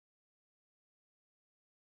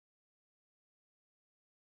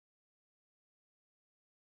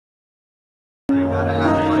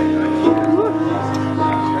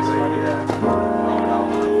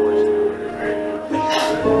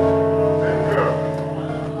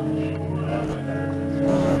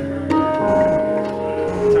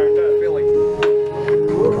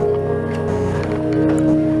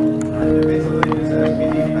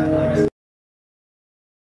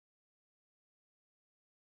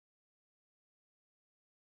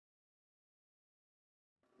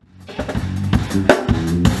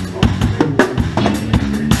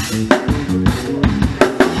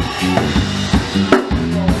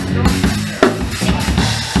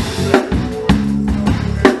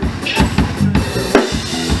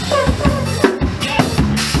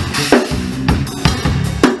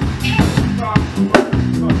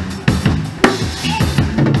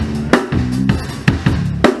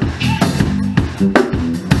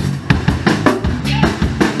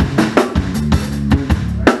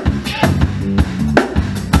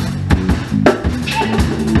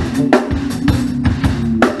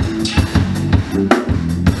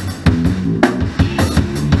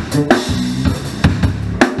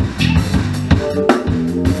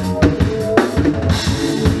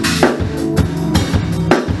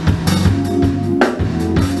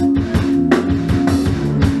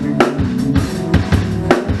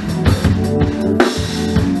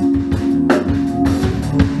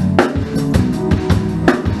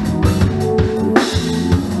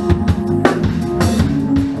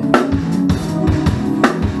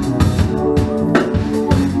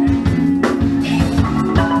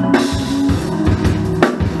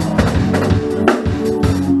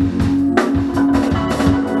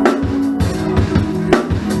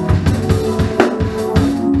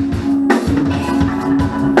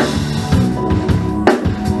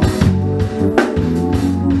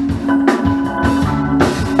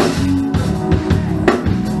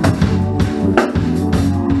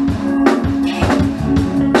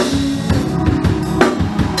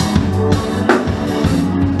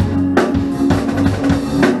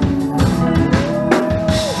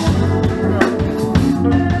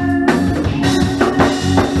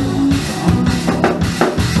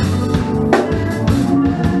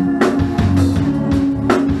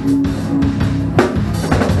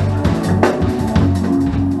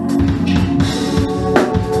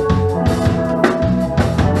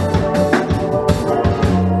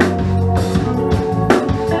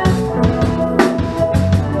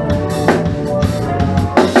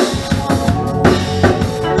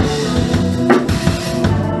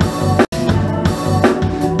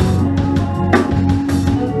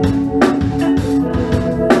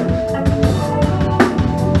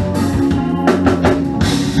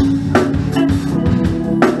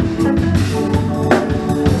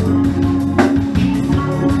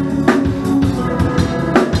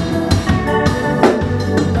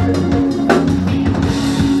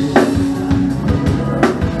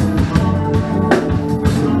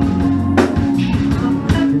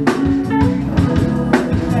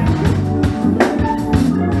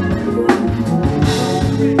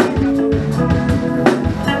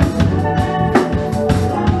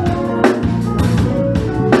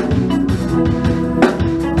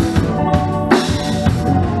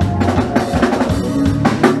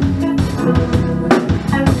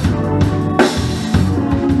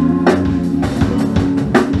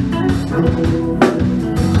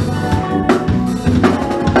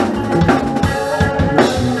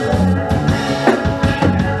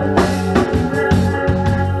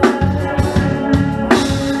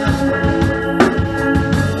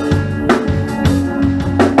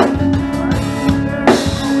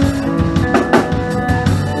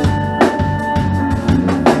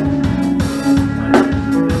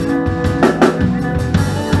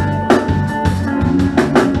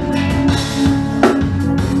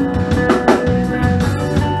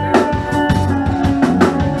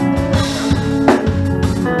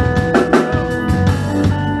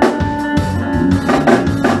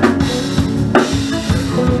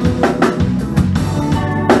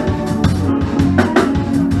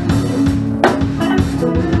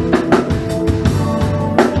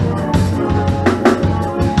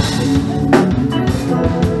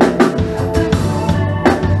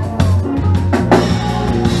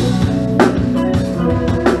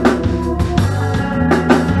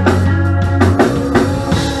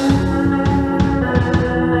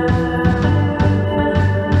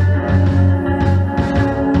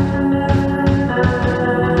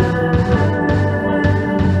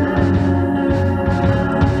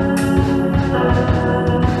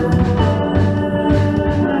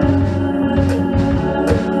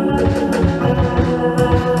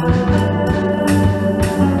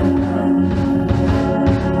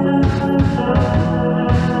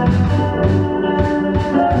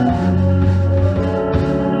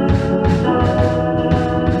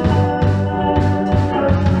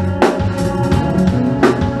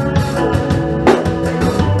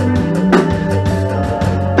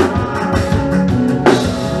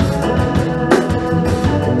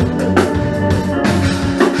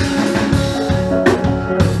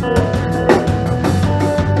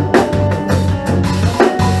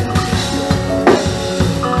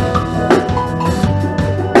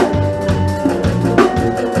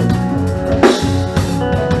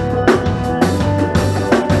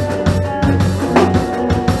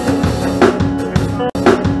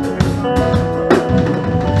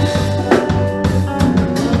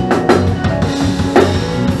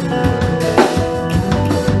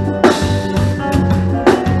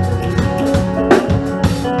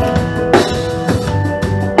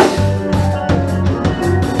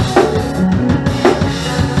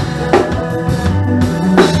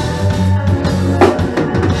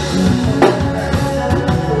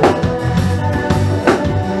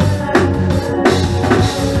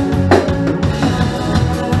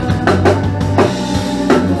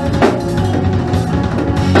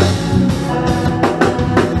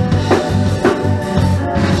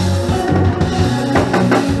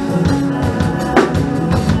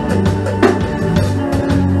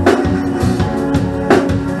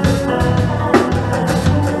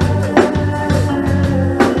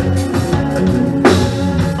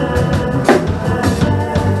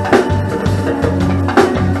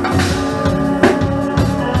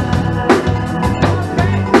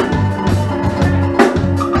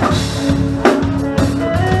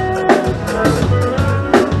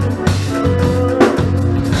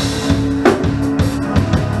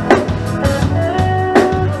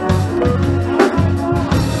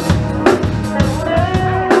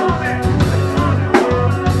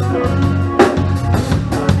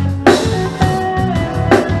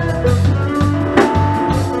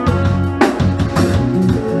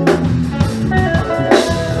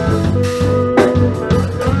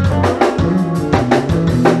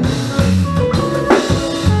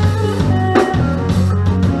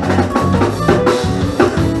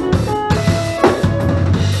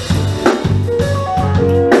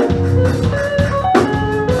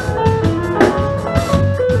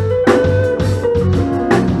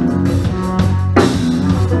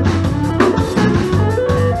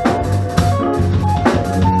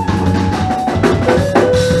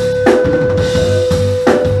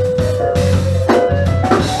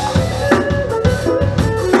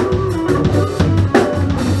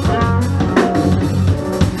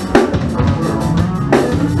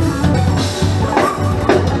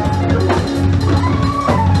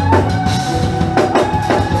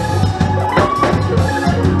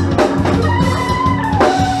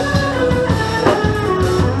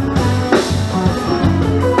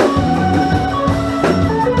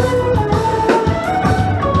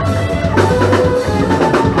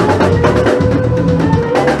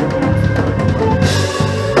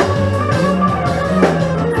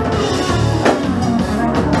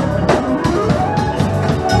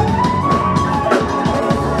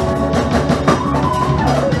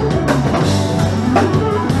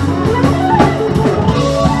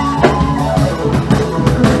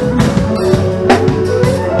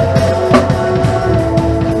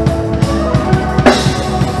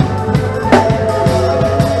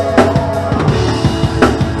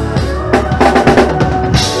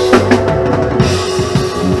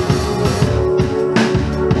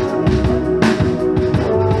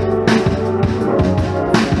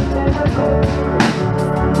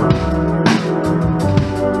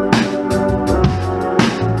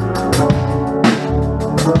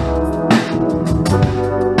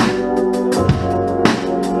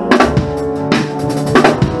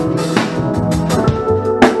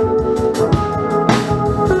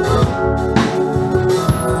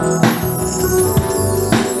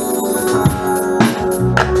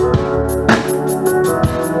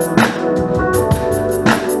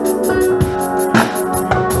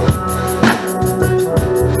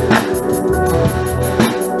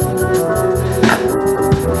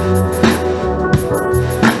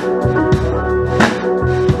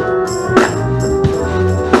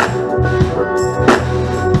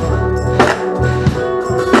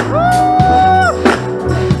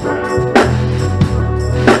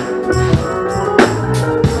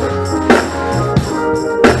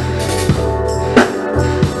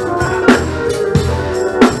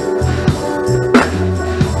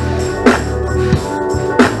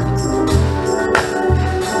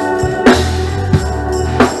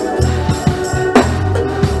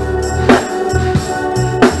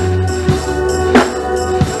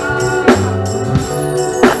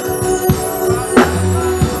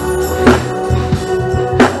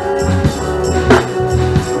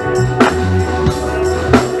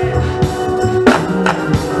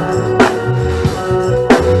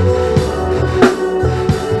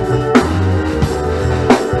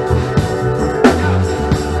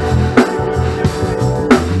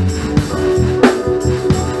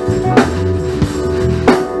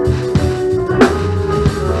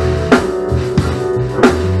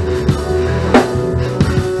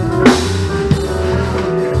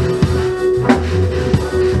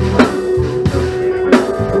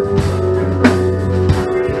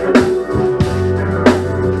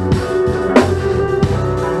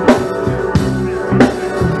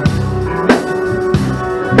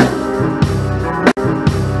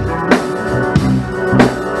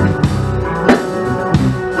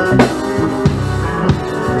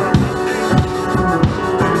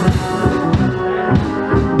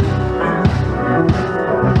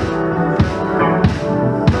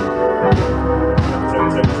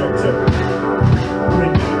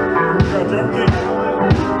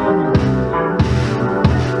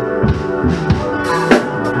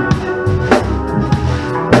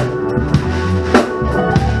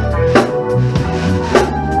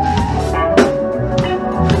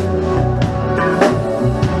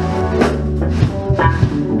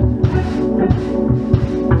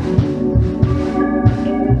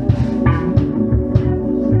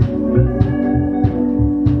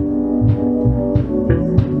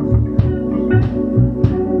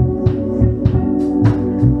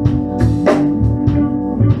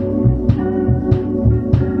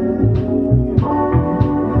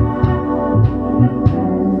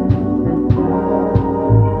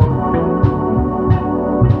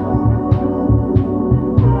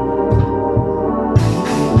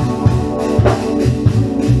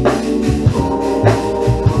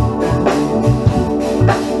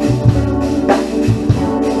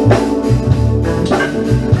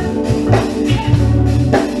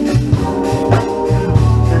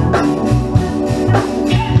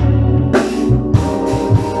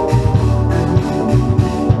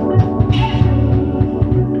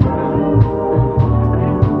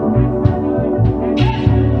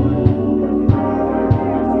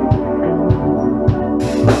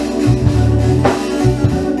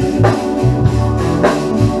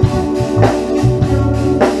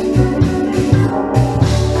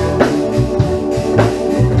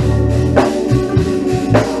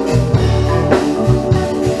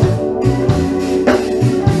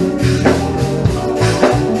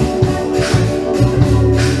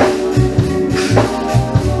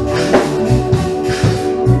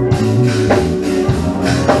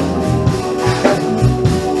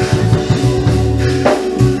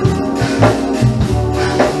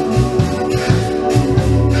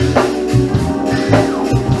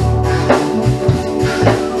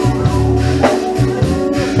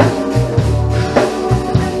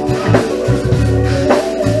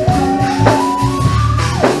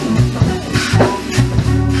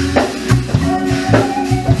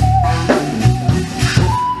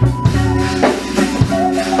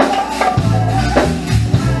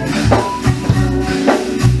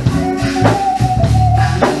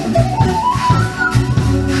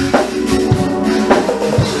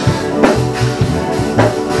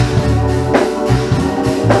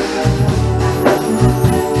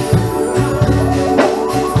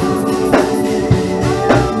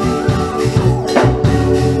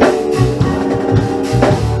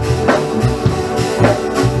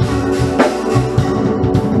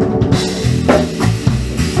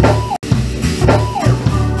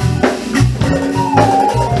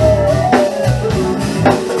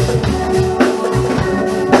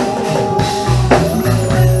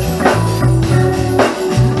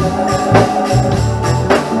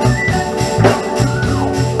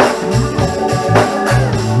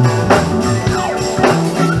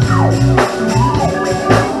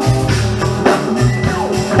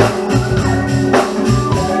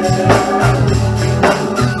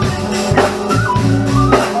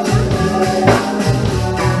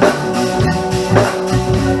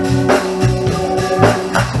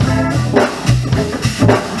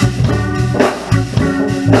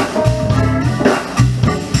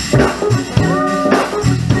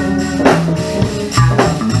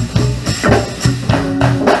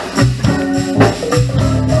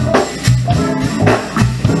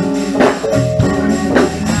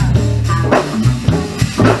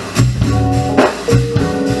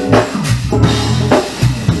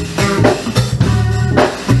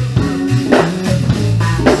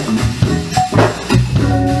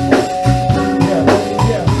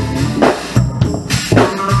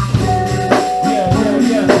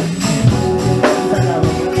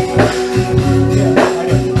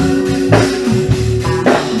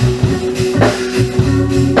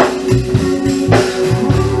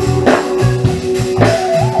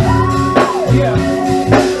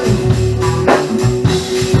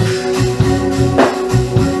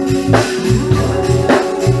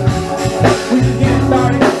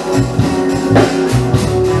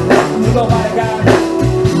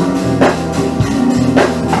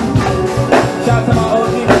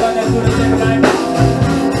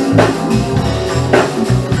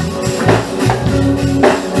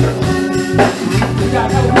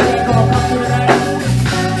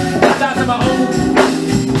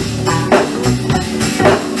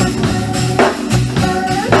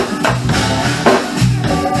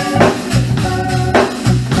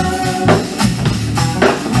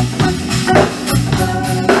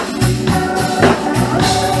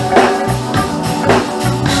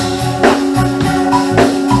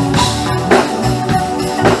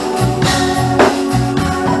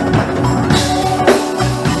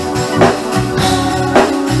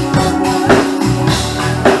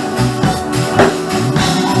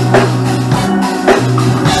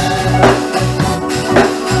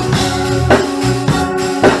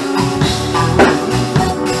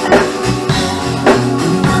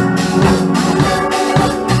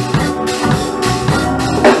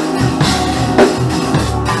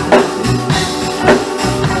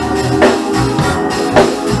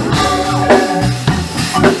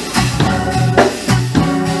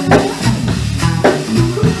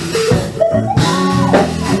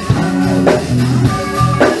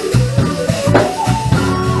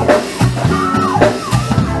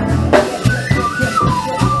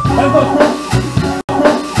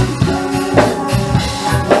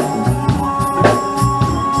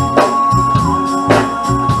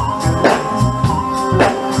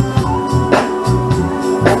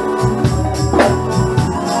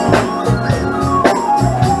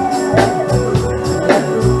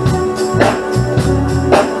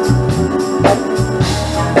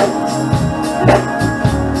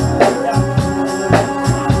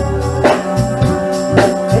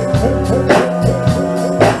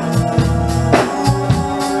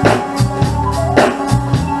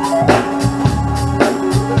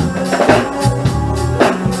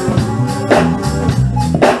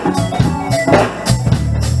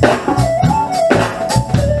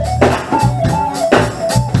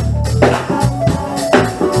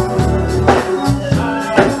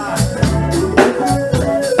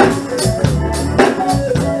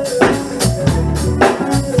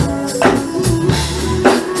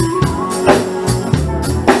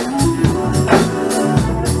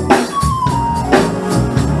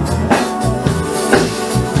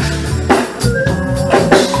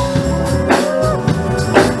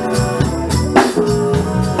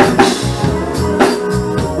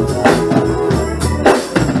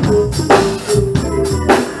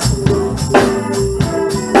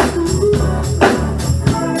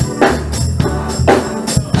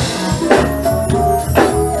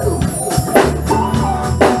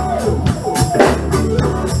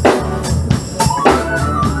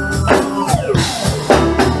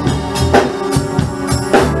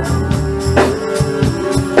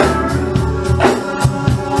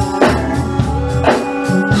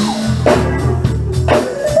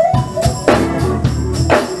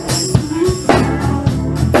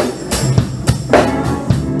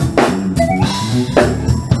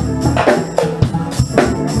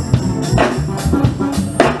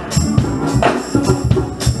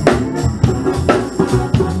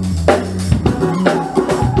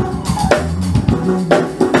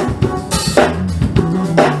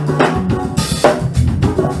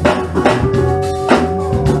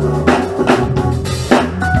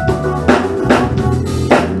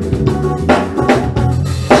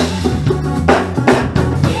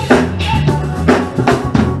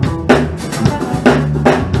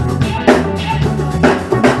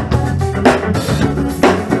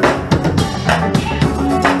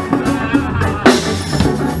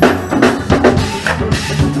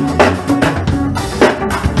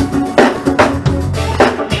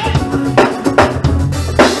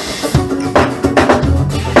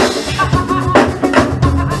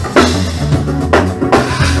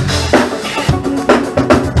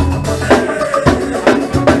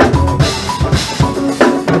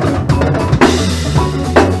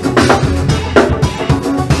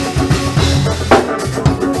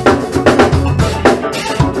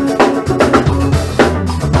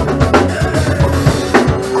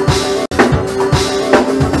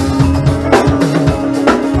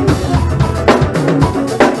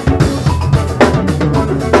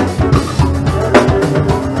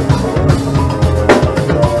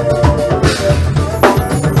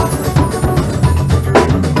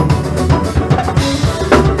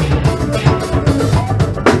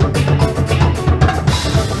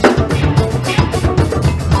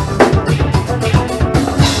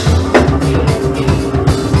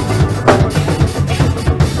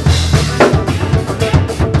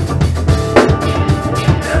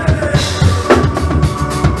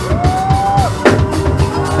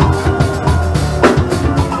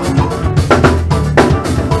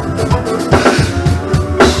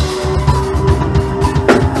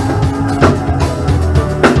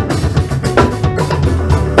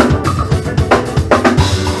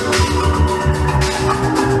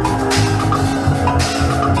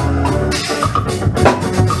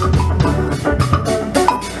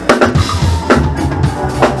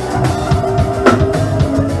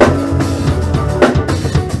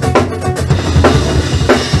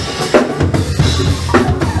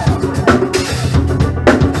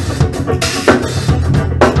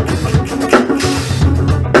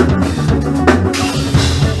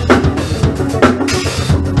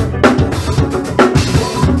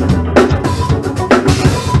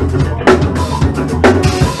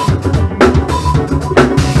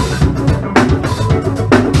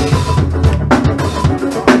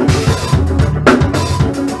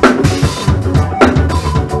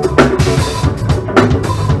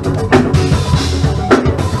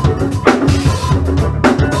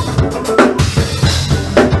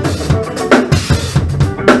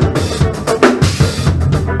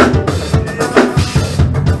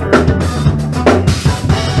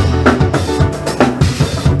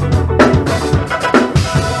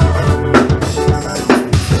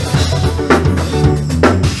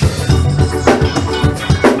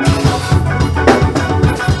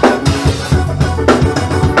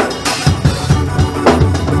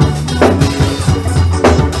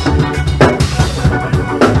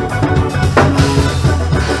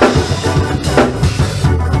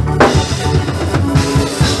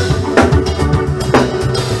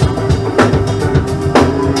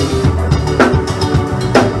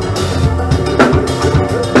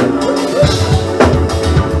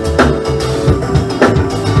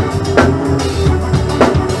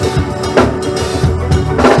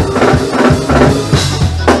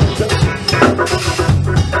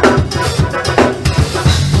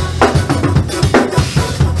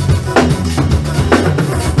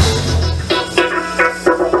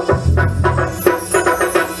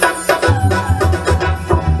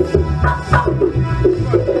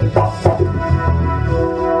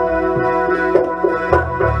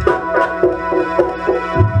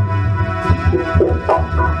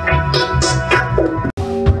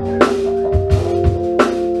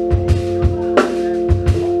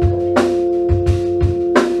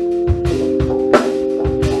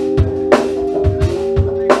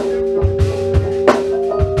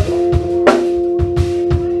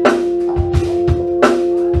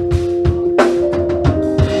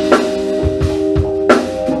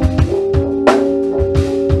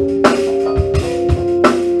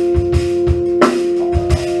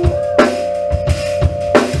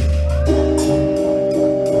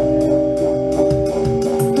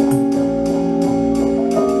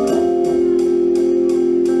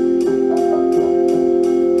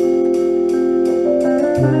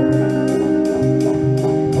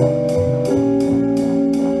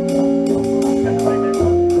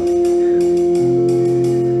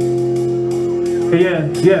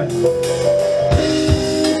Yeah.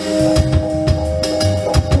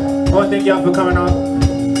 I want to thank y'all for coming on.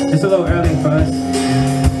 It's a little early for us.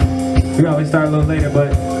 We always start a little later,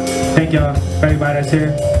 but thank y'all for everybody that's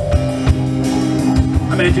here. I'm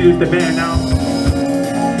gonna introduce the band now.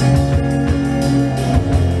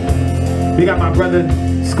 We got my brother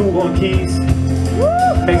Scoop on keys.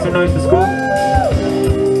 Make some noise for Scoop.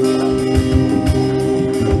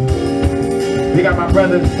 We got my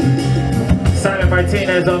brother Simon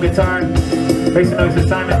Martinez on guitar. Make some noise for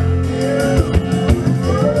Simon.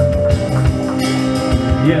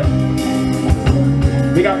 Yeah.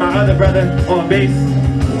 We got my other brother on bass,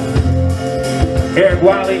 Eric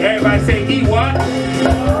Whatley. Everybody say eat what?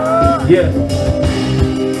 Yeah.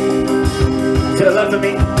 To the left of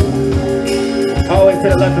me. Always to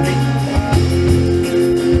the left of me.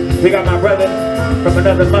 We got my brother from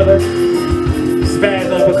another mother,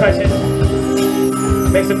 Spazz on percussion.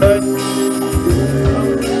 Make some noise.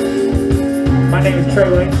 My name is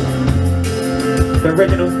TreWay, the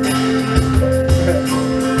original.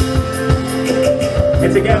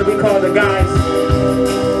 And together we call the guys.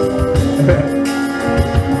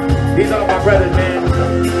 These are my brothers, man.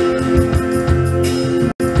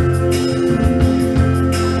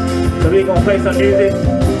 So we gonna play some music.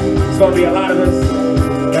 It's gonna be a lot of us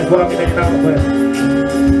that's walking in and out, but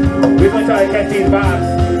we want y'all to catch these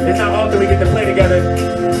vibes. It's not often we get to play together.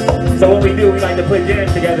 So when we do, we like to play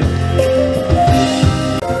jams together.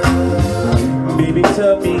 Baby,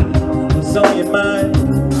 tell me what's on your mind.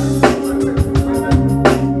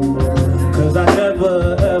 I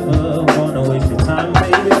never ever wanna waste your time,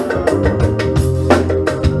 baby.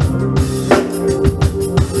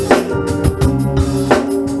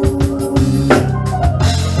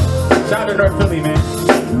 Shout out to North Philly, man.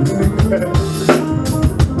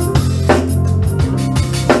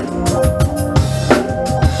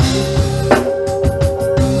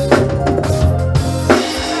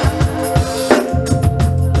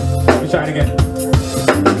 Let me try it again.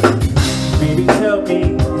 Baby, tell me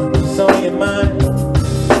what's on your mind.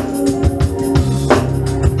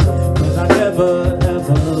 Cause I never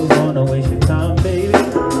ever wanna waste your time, baby.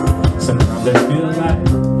 Sometimes I feel like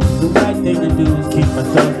the right thing to do is keep my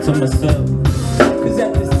thoughts to myself. Cause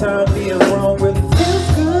at this time being wrong really feels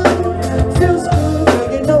good. Feels good, girl,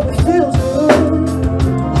 you know it feels good.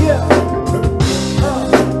 Yeah.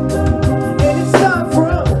 And it starts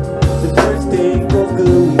from the first day goes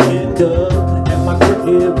good, we end up at my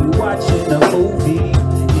crib, we watching a movie.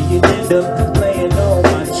 You end up laying on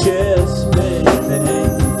my chest, man.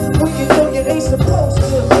 When you know you ain't supposed to.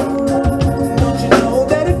 Don't you know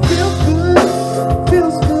that it feels good?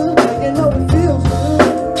 Feels good, like you know it feels good.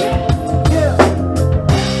 Yeah.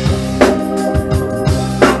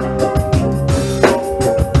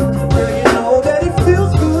 Girl, you know that it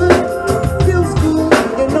feels good. Feels good,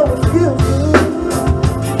 like you know it feels good.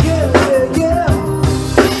 Yeah.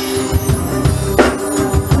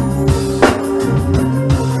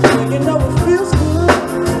 You know it feels good.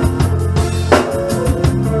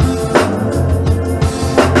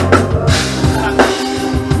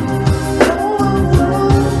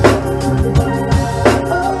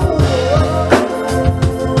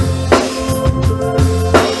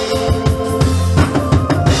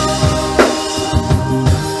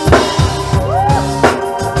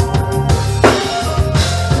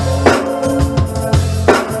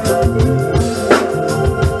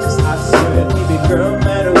 Girl, no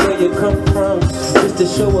matter where you come from, just to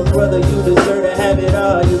show a brother you deserve to have it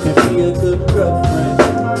all, you can be a good girlfriend.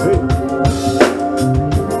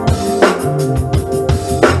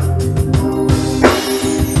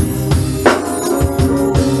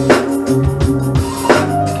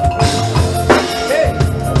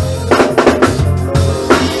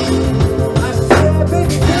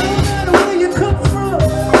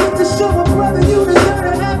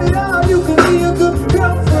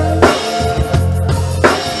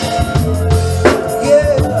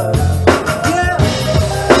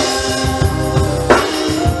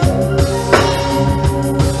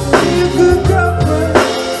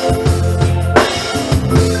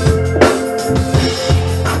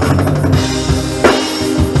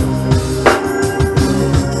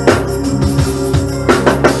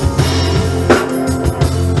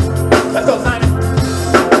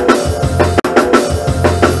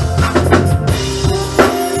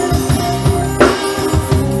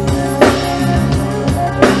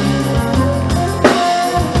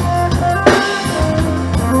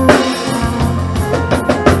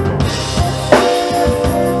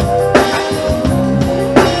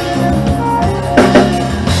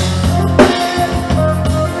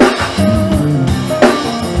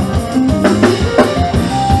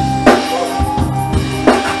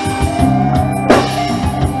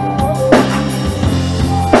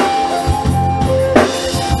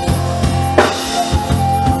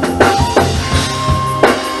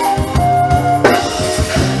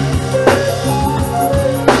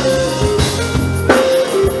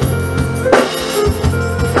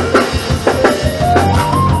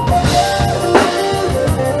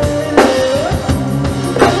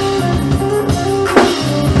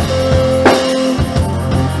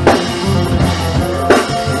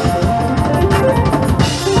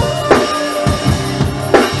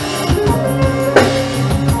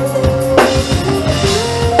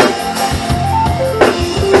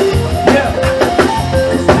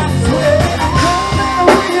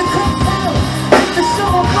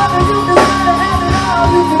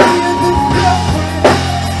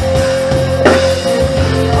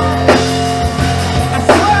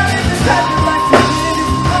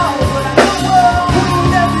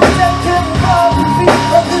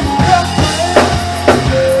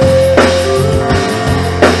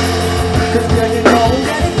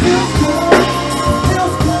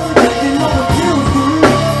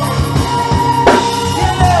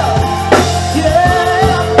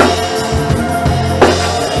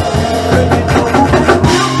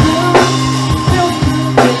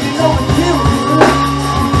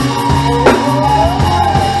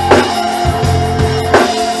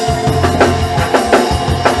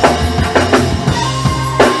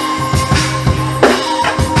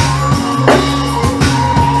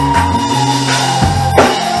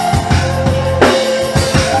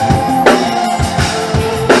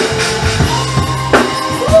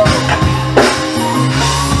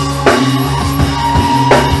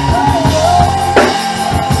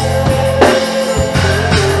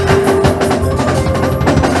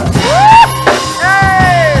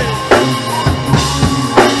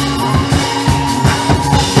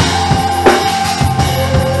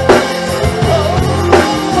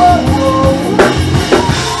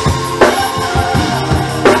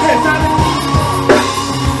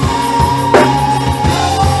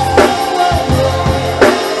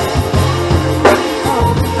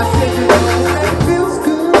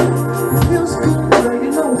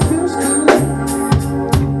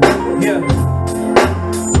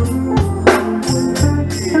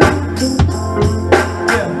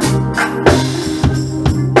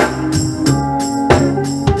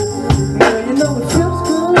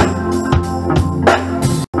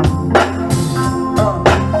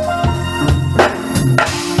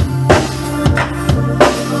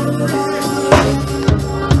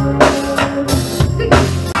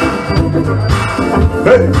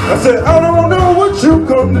 Hey, I said, I don't know what you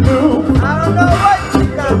come to do. I don't know what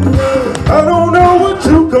you come to do. I don't know what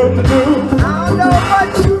you come to do. I don't know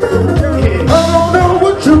what you come to do. I don't know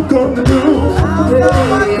what you come to do.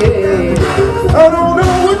 I don't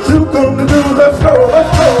know what you come to do. Let's go,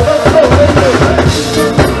 let's go, let's go, let's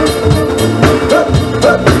go.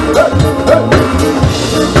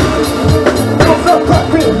 Don't stop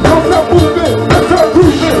clapping, don't stop moving, let's start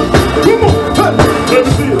grooving. Come on, let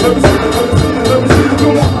me see it, let me see it, let me see it, let me see it,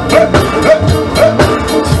 come on.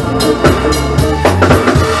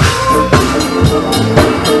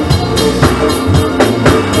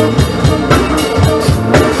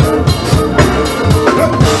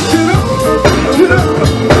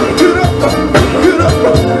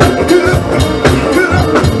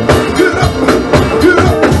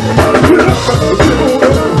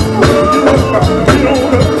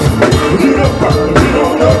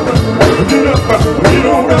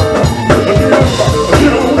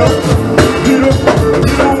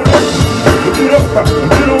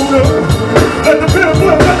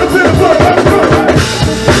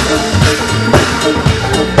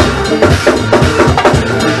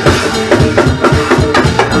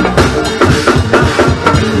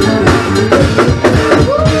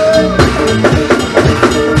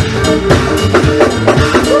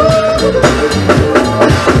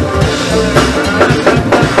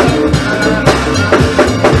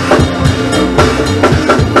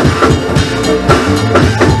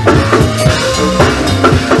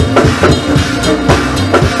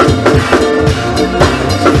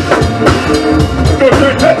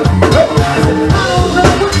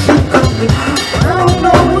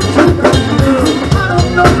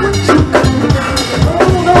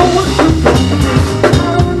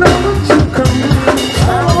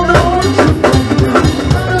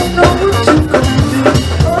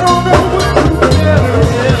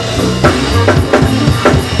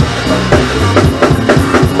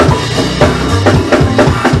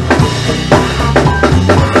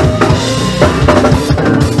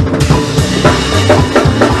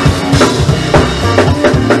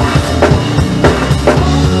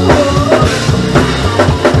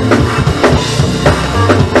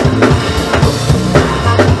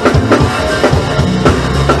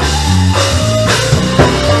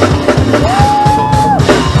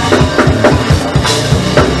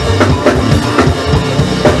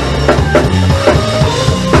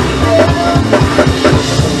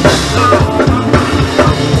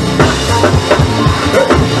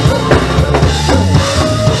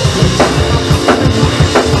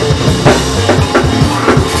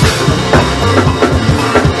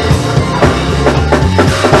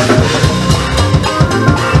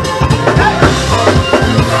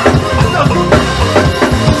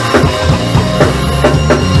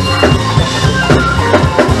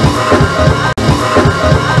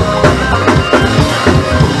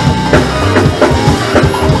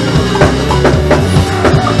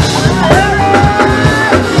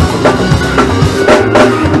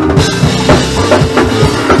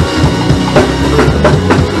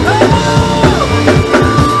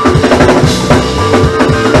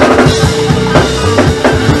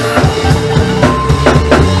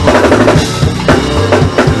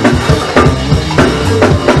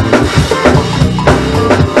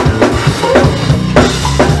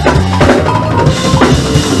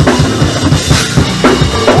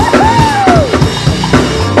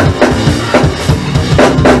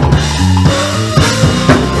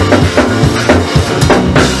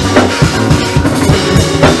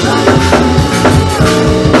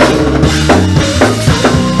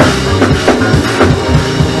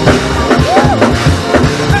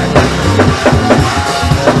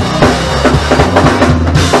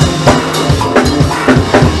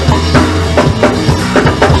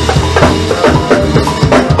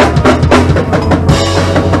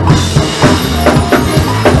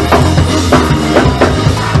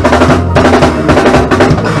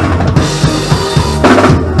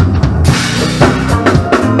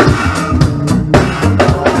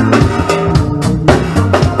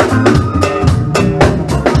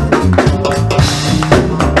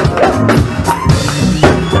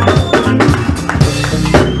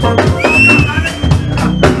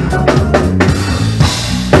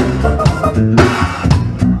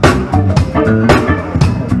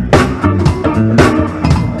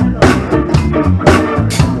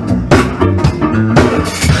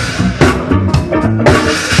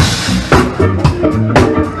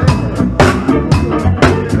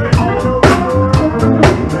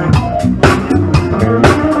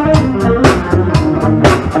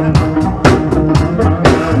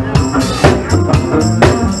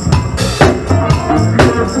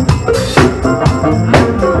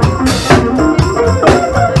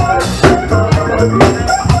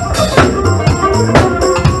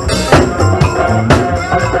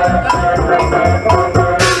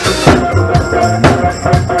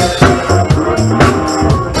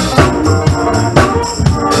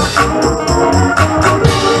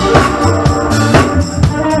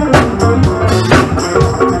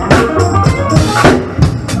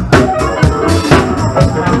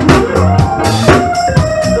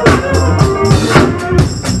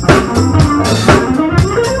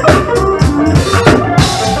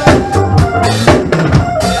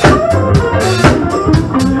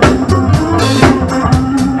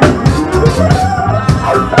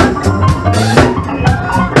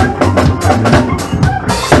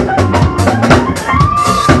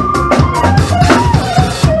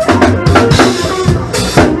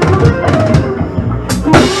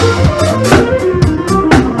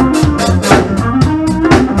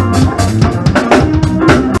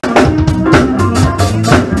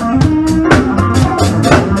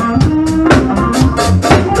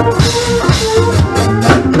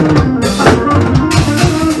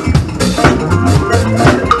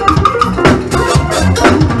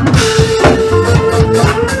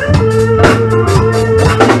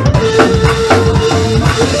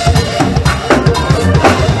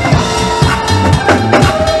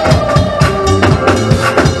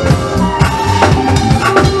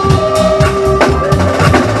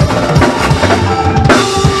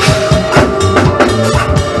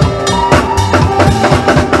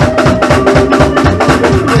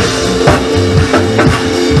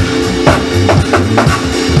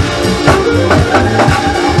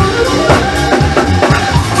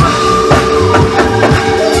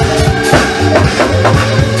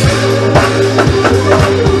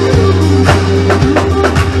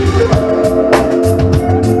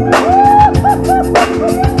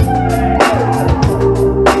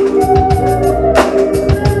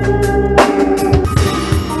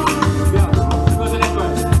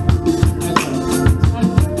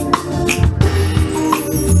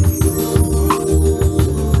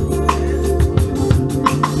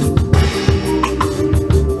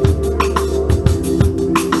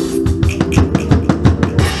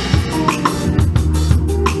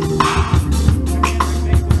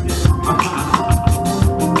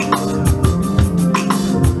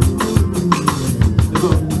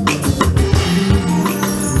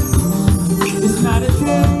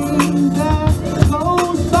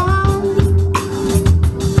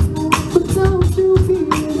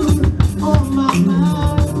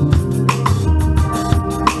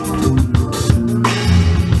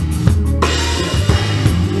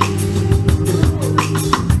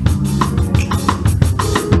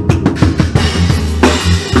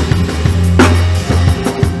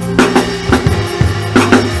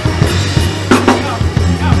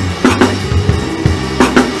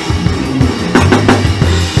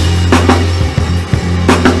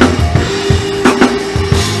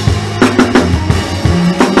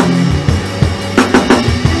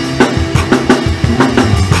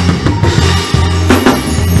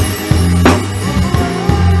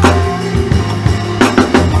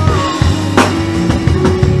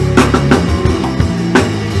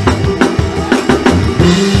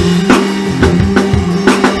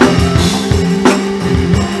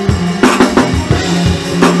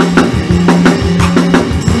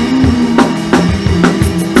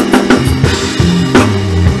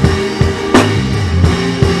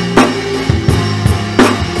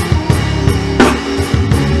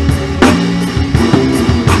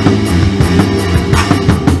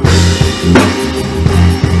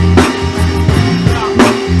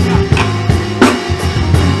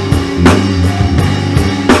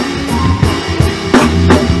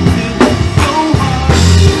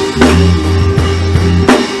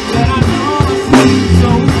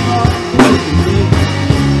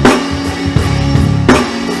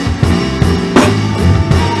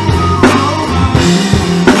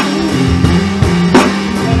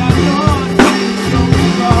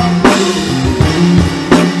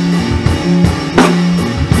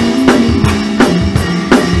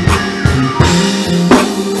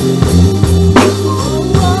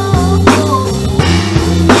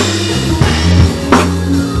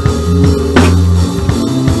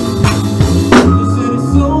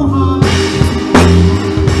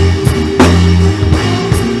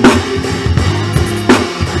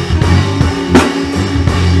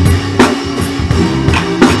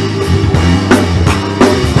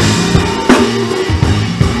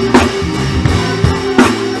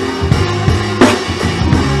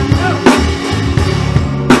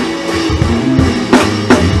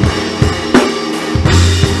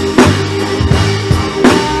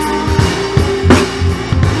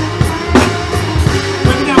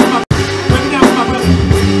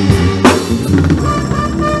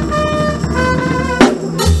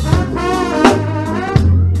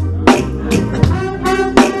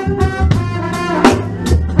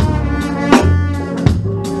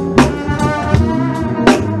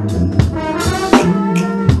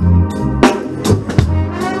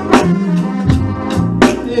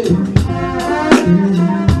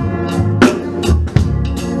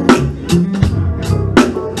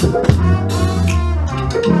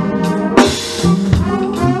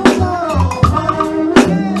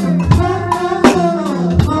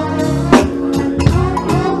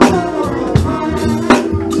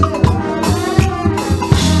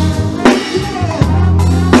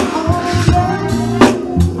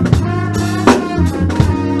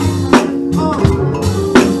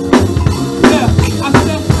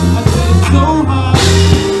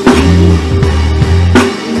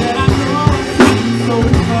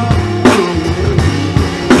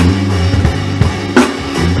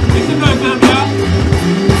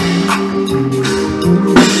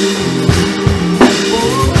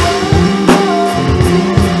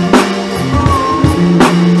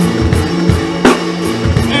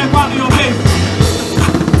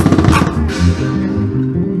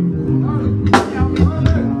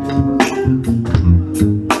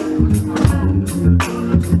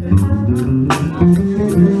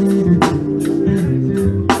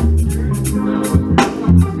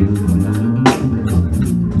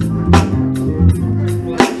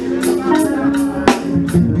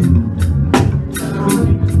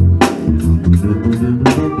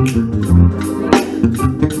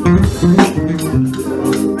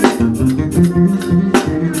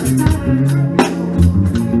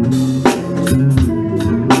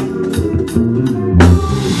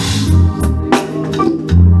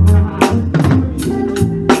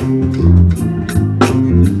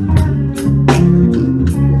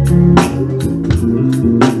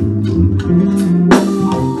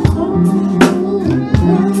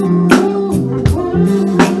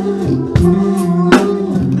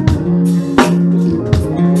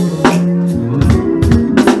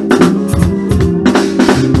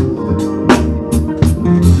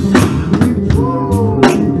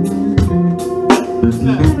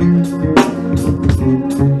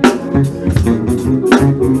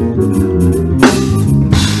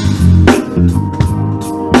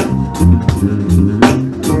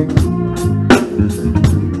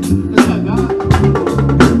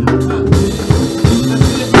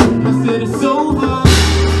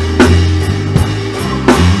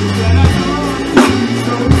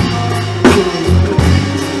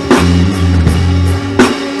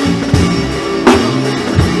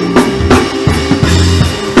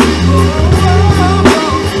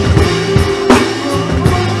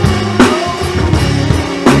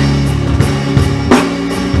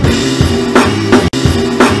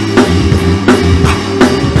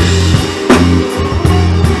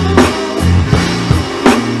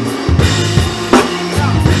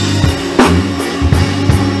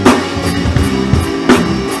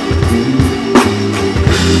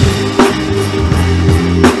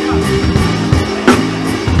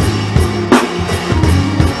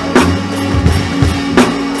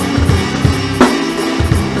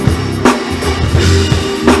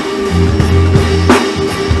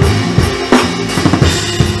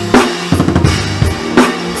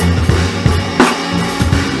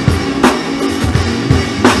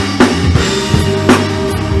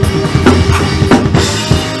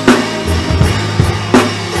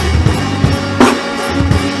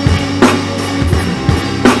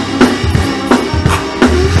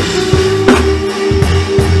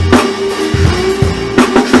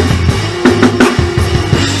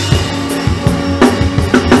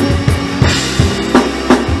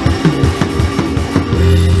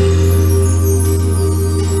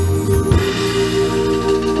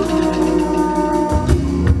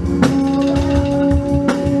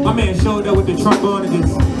 trombone again.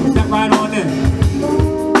 Step right on in.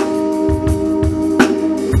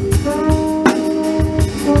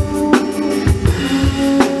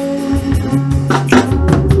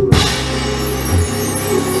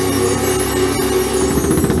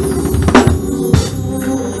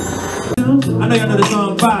 I know y'all know the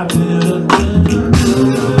song Vibe.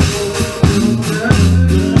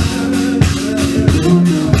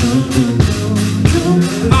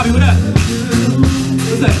 Bobby, what up?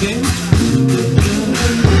 What's up, gang?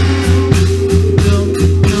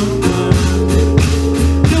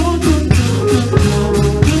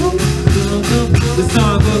 The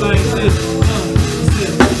song goes like this.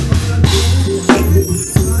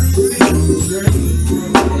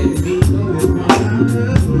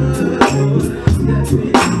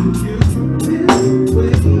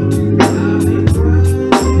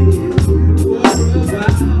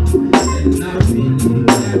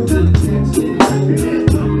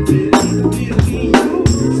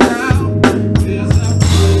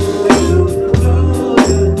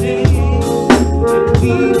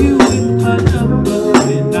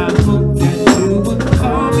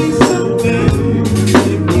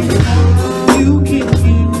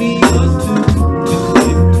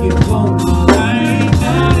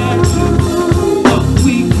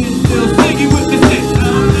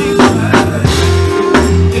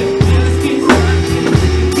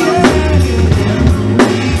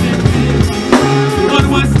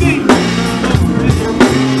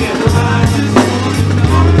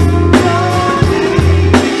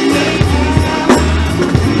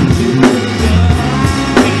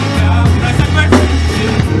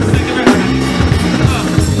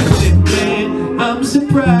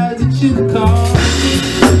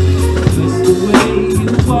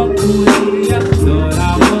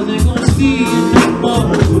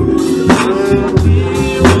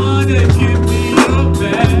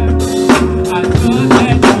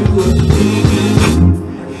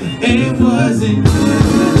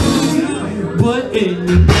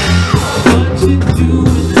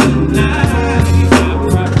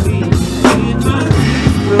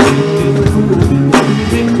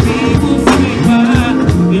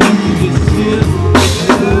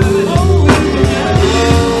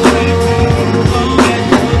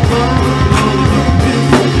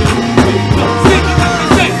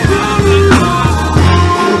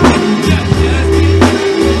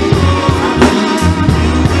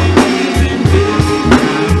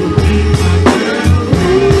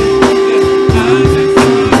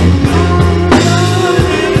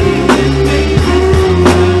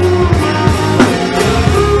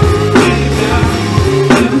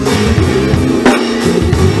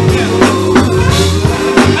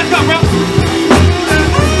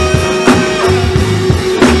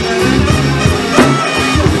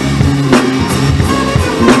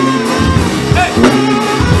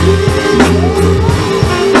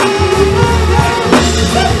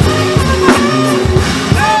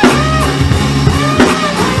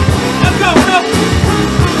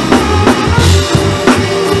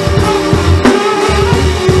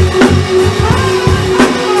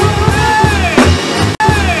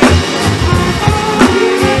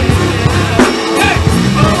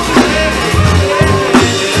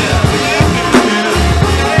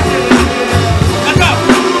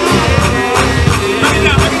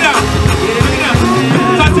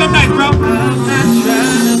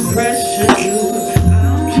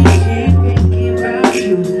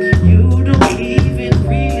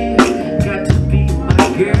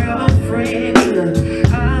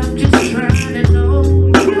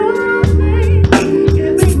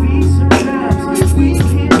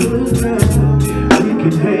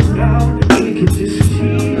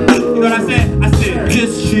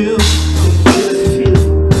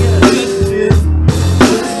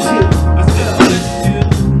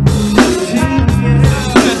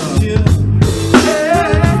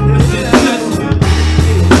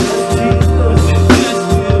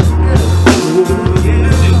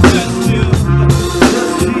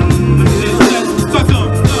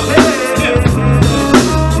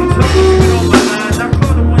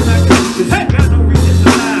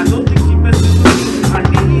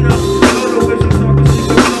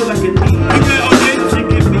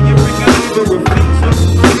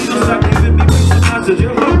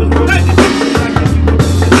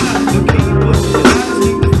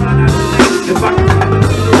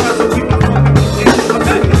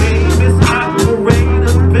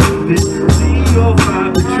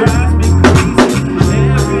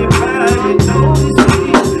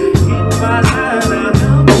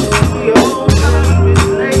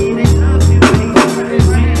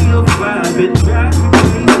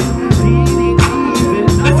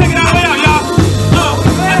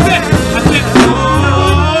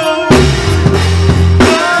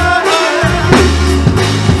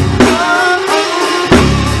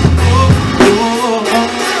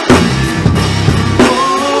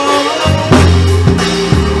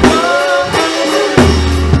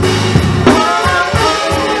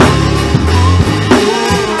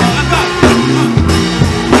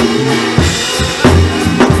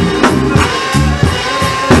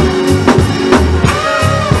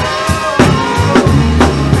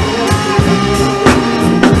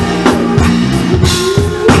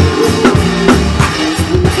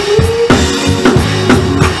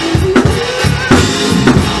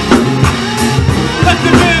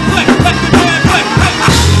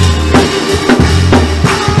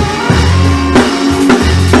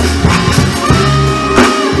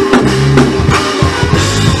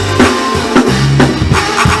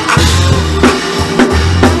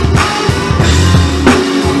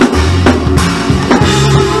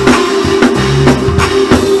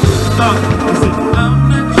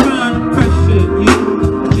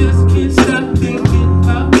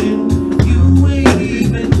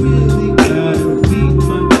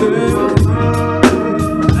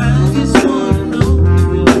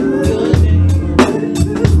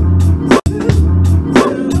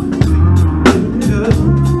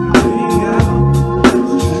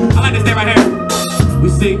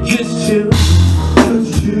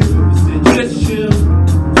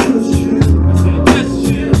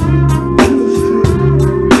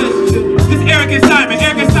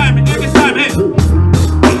 Simon, Eric Simon, Eric Simon,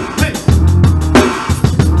 hey.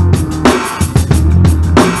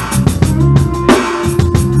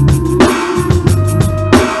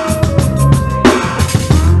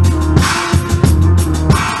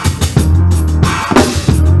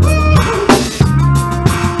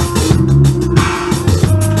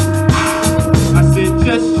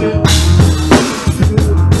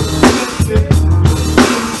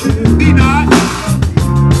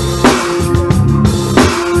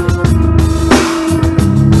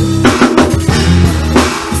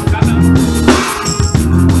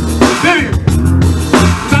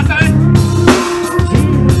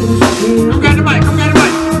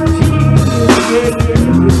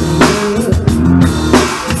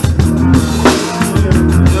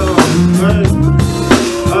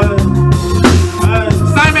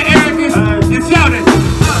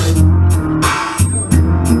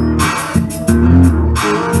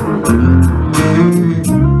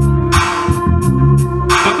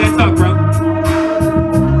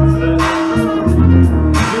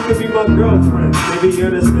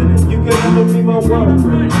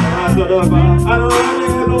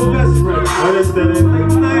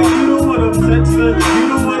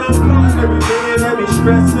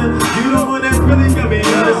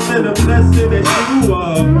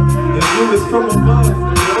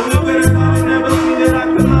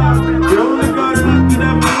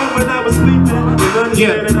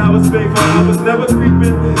 Yeah.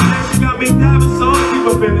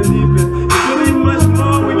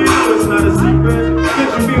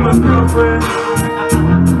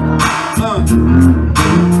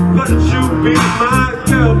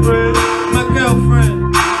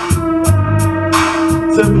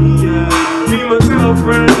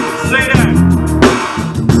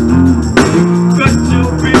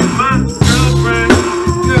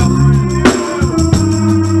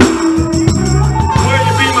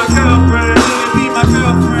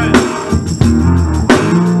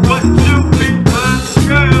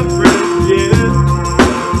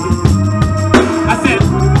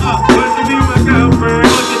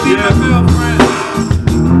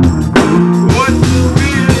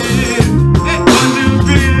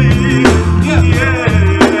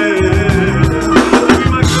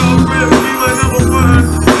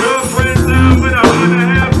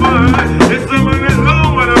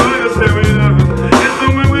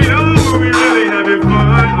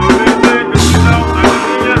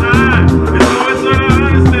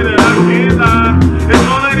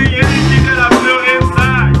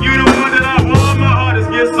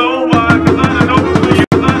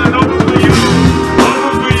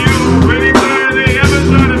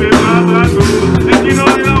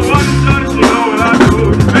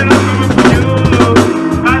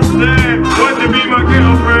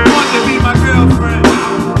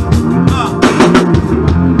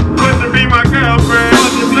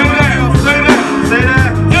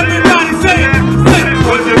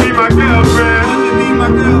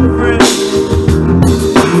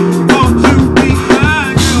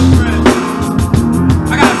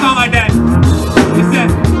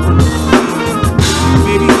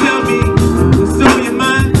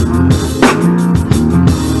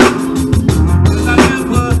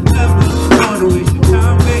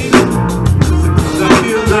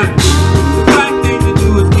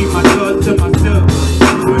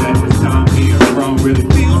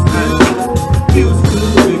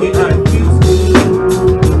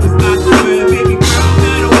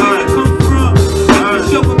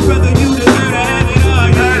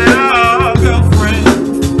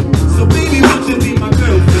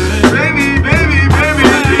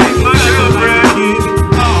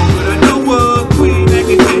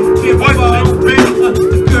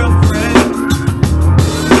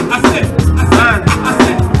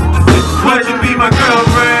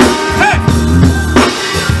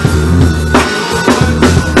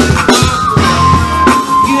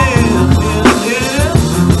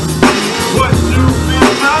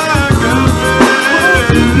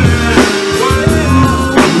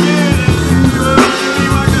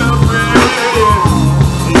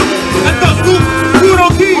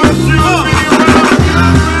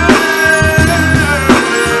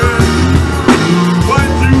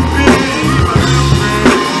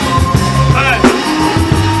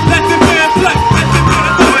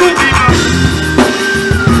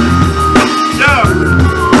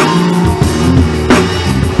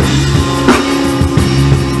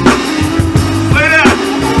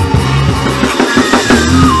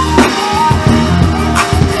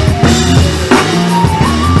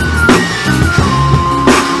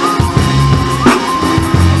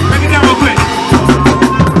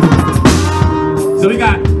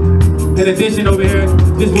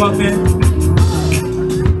 Just walked in.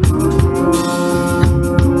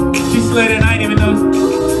 She slid in, I didn't even know.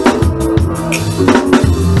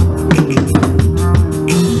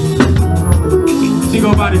 She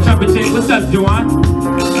go by the trumpet chick. What's up, Juwan?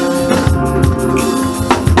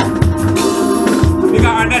 We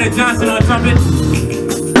got Arnetta Johnson on trumpet.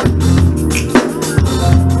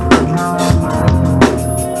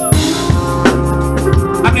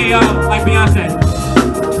 How many of y'all like Beyonce?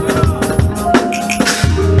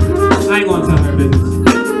 I ain't gonna tell her business.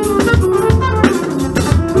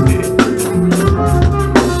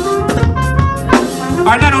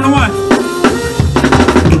 Arnett on the one.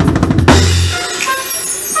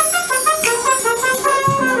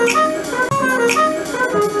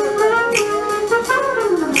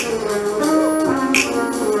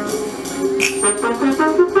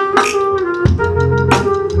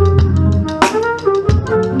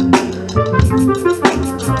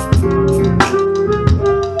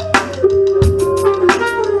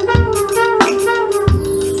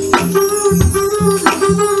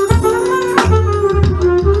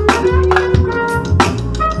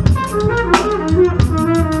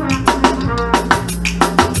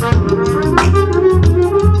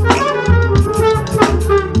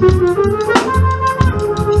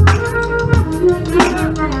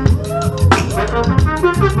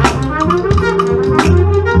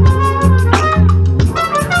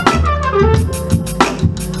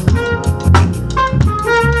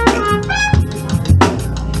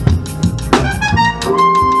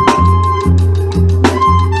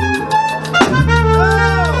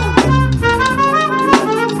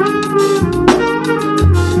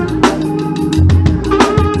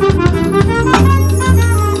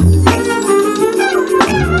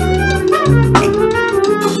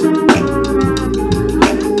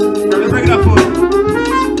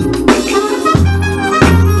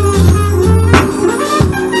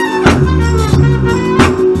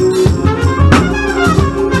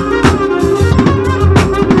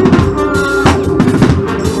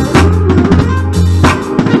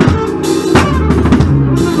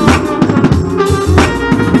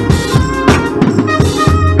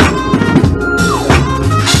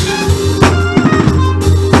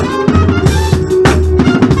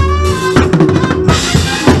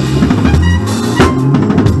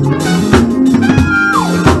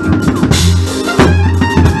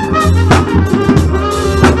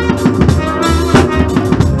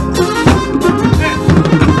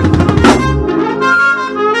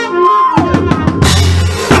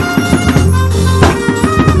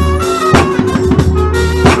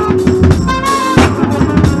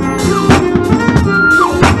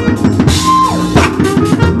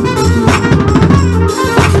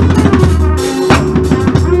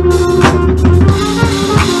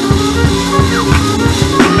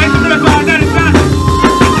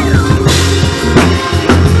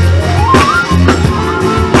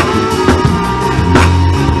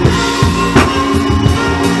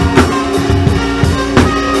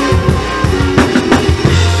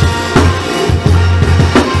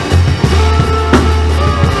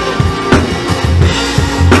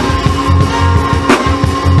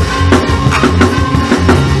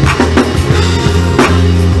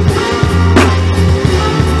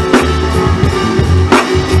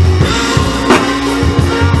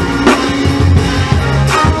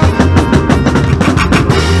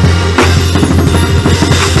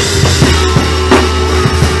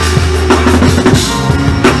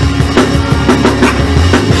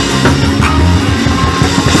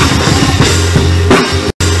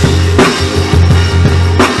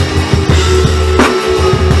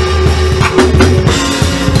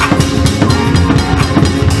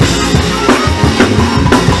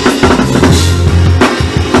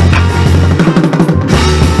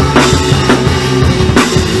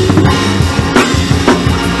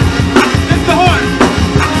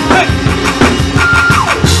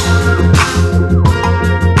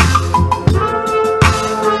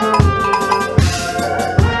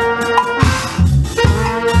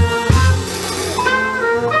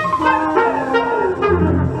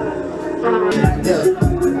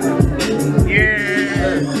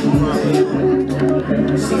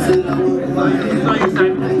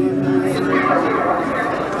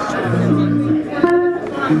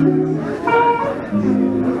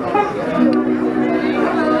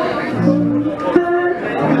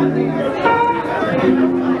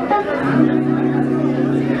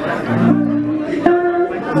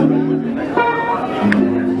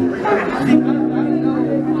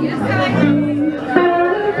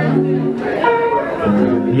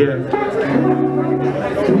 Yeah.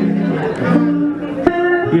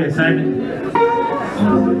 Yeah, Simon.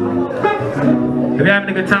 you're having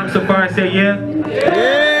a good time so far, say yeah.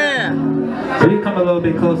 Yeah. So you come a little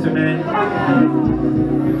bit closer, man.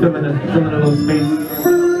 Filling a little space.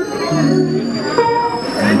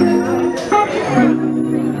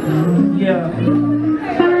 Yeah.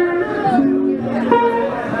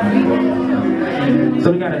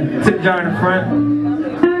 So we got a tip jar in the front.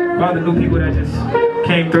 All the new people that just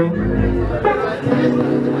came through.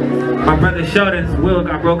 My brother Sheldon's will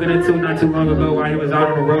got broken into not too long ago while he was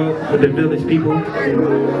out on the road with the village people.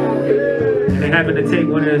 And they happened to take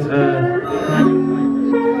one of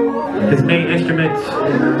his main instruments.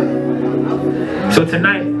 So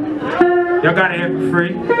tonight, y'all got it here for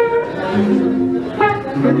free.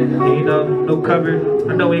 And, you know, no cover.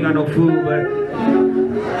 I know we ain't got no food, but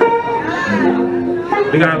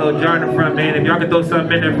we got a little jar in the front, man. If y'all could throw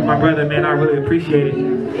something in there for my brother, man, I really appreciate it.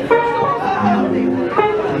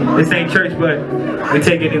 This ain't church, but we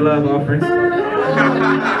take any love offerings.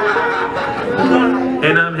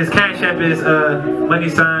 And his cash app is money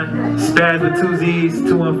sign Spazz with 2 Z's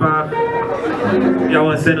 215. Y'all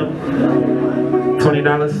want to send him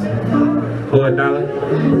 $20 or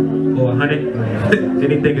 $1 or $100?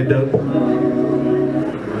 Anything is dope.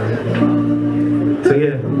 So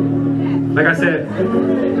yeah. Like I said,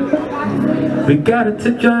 we got a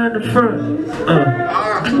tip jar in the front.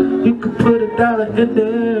 You can put $1 in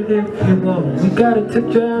there if you want. We got a tip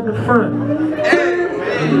jar in the front.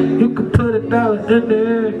 You can put $1 in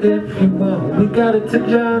there if you want. We got a tip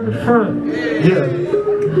jar in the front. Yeah.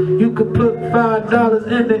 You can put $5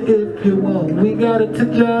 in there if you want. We got a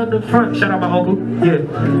tip jar in the front. Shout out my uncle. Yeah.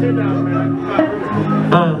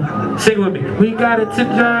 Sing with me. We got a tip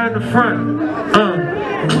jar in the front.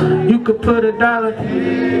 You could put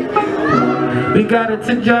 $1. We got a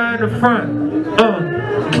tip jar in the front.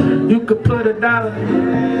 You could put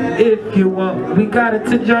 $1 if you want. We got a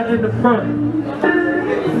tip jar in the front.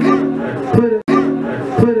 Put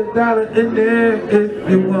 $1 in there if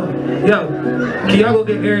you want. Yo, can y'all go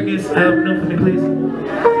get Arrogance number for me, please?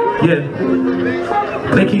 Yeah.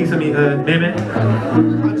 Play keys for me, man.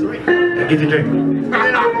 Get your drink.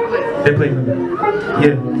 They play for me.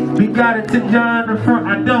 Yeah. We got a tip jar in the front.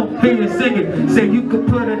 I don't hear you singing. Say you could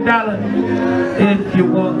put $1 if you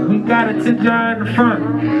want. We got a tip jar in the front.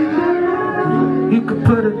 You could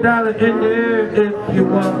put $1 in there if you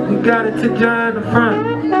want. We got a tip jar in the front.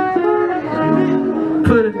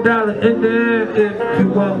 Put $1 in there if you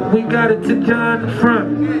want. We got a tip jar in the front.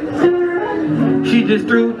 She just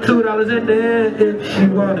threw $2 in there if she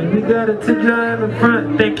wanted. We got a tip jar in the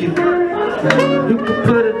front. Thank you. You can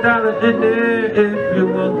put $1 in there if you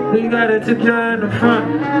want. We got a tip jar in the front.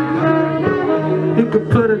 You can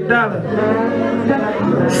put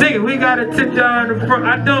 $1. Sing it. We got a tip jar in the front.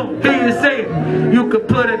 I don't hear you say it. You can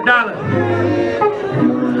put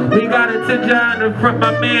 $1. We got a tip jar in the front.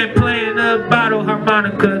 My man playing a bottle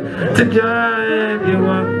harmonica. Tip jar if you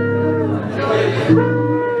want.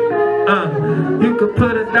 You could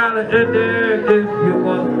put $1 in there if you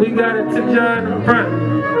want. We got a tip jar in the front.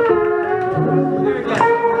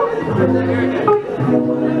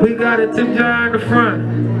 We got a tip jar in the front.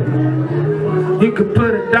 You could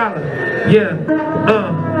put $1. Yeah.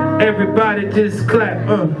 Everybody just clap.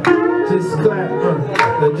 Just clap.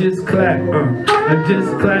 Just clap.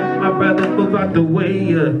 Just clap. My brother, move out the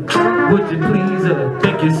way. Would you please?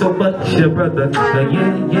 Thank you so much, brother.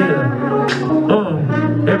 Yeah.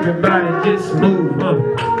 Everybody just move.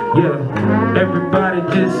 Yeah. Everybody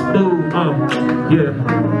just move. Yeah.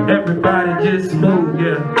 Everybody just move.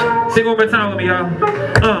 Yeah. Sing one more time with me, y'all.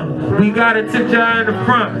 We got a tip jar in the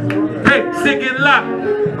front. Hey, sing it loud.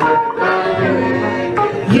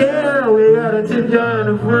 Yeah, we got a tip jar in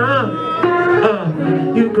the front.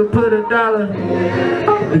 You can put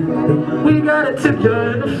 $1. We got a tip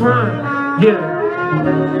jar in the front. Yeah.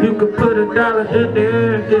 You can put $1 in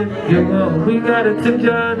there if you want. We got a tip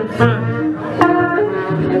jar in the front.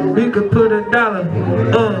 We could put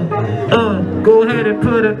 $1. Go ahead and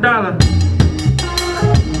put $1.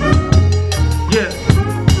 Yeah.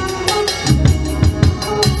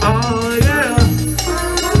 Oh yeah.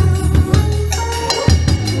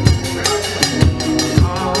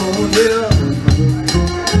 Oh yeah.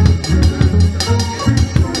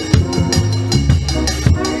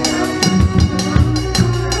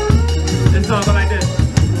 This song go like this.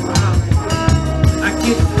 I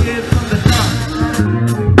get scared from the dark.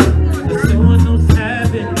 There's someone who's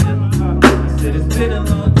having in my heart. I said it's been a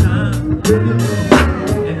long time.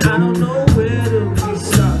 And I don't know where to we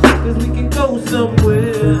start. Cause we can go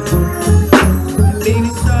somewhere. And maybe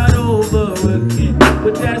start over again.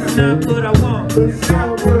 But that's not what I want. I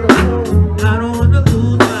don't wanna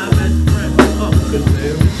lose my best friend. Cause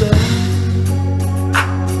there is love.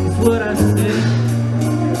 It's what I say.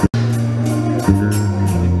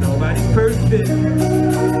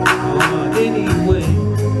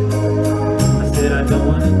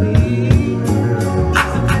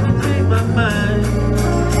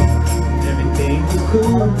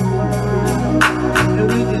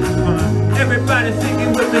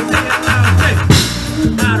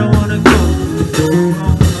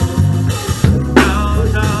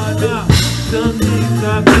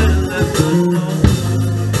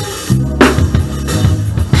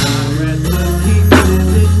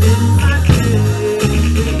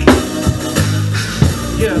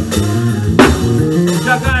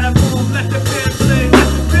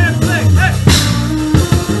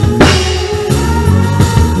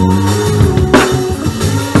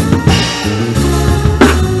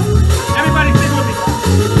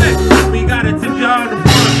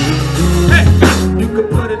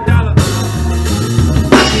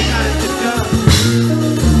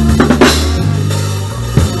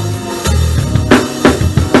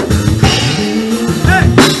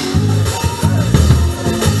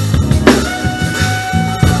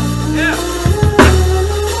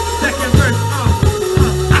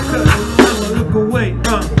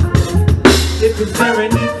 If it's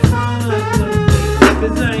tearing it fun,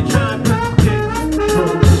 cause I ain't trying to press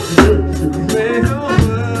man, oh,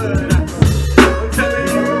 I'm telling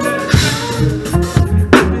you that.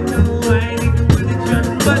 Even though I ain't even really trying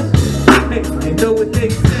to bust you. Hey, they know what they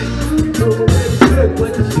say.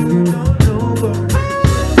 What you don't know, but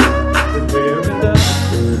where is the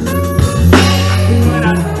what I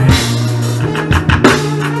say?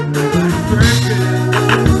 Perfect.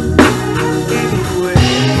 Anyway,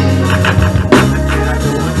 I said I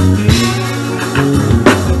don't want to see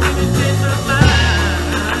something that's in my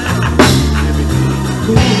mind. Everything's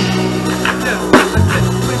cool. Yeah, I said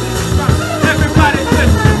when it's wrong, everybody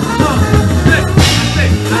just say,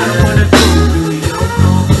 I don't wanna go to your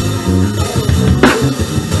home.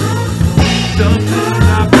 Some things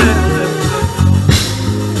are better left alone.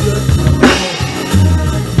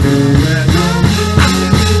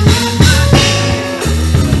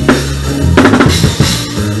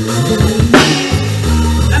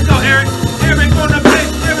 Let's go, Eric. Eric gonna play.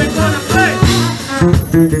 Eric gonna play.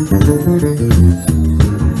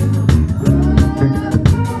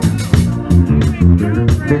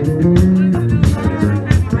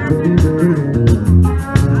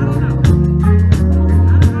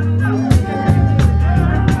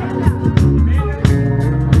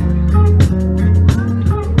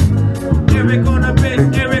 Eric on the bass,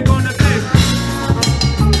 Eric on the bass.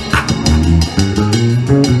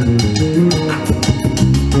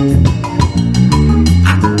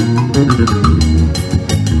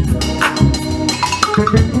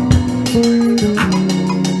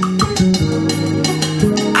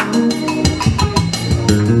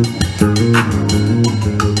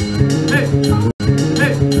 Hey,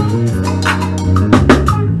 hey.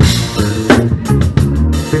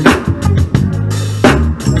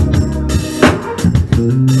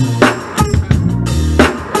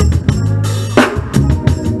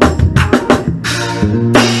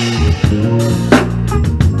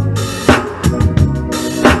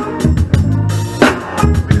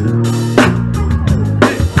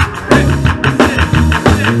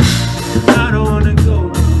 I don't wanna go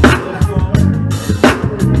to the phone.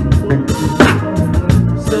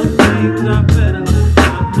 Some things are better than I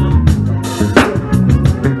know.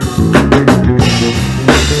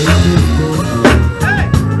 Hey!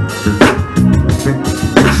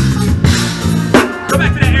 Go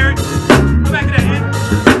back to that, Eric. Go back to that, Eric.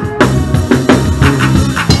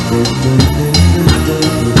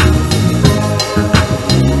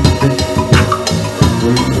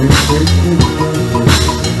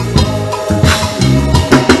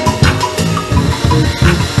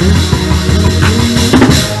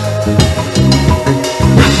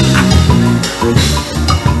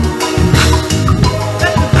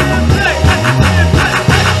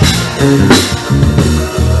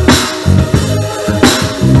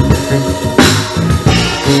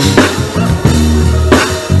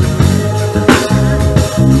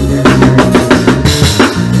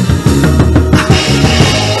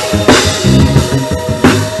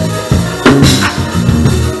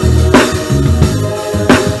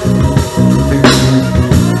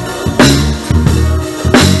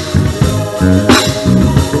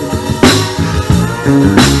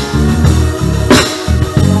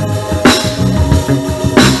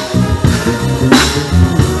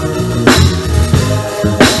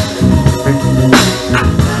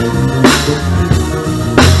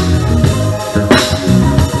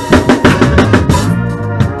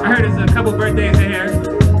 I heard there's a couple birthdays in here.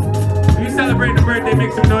 If you celebrating a birthday,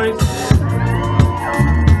 make some noise.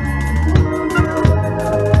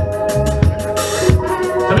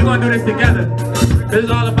 So we're gonna do this together. This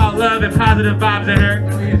is all about love and positive vibes in here.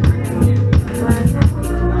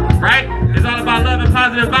 Right? It's all about love and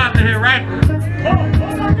positive vibes in here, right?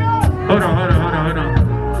 Hold on.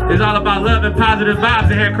 It's all about love and positive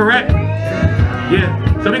vibes in here, correct?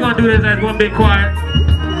 Yeah. So we're gonna do this as one big choir.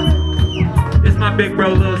 It's my big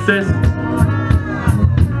bro, little sis.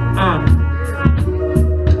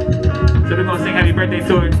 So we're gonna sing happy birthday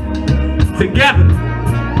to her together.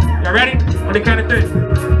 Y'all ready? On the count of 3.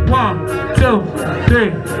 1, 2,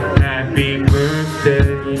 3. Happy birthday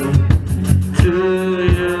to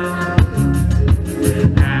you.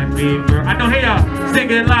 Happy birthday. I don't hear y'all. Sing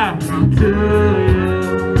it loud. To you.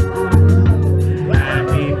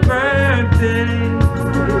 Happy birthday,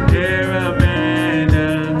 dear Amanda.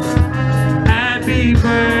 Happy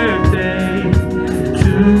birthday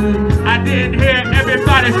to. I didn't hear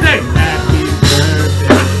everybody say happy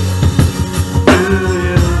birthday to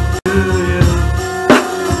you.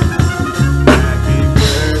 Happy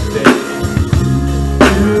birthday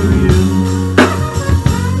to you.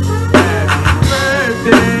 Happy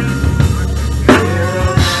birthday, dear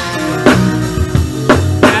Amanda.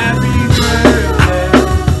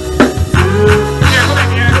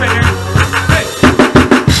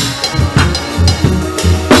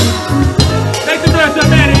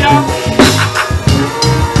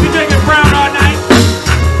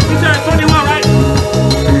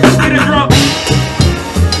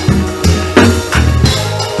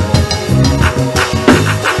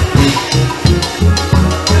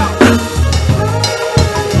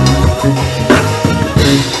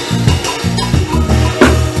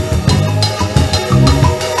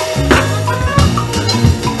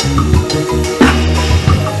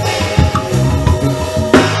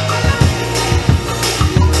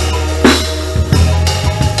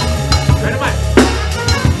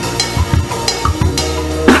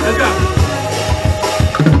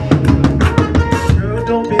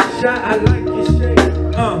 I like your shape.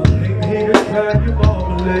 Came here to try your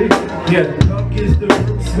marmalade. Yeah, milk is the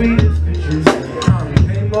sweetest bitches.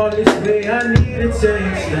 Came all this way, I need a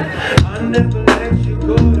taste. I never let you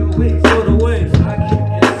go to waste. Go to waste. I keep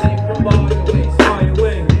you safe from all your ways. All your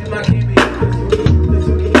ways. Damn, I can't be cause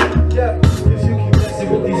you keep, yeah. Cause you keep messing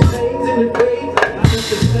with these things in the face. I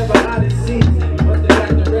just never out of season. Must have got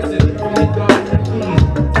the recipe from the garden of peas.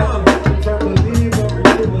 Turn believer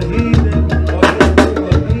into a heathen. Or into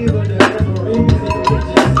a believer that never reason.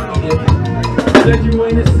 Said you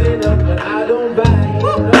ain't a sinner, but I don't buy it,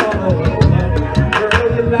 no. Girl,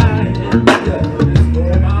 you're lying, yeah. It's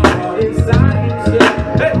for my heart inside,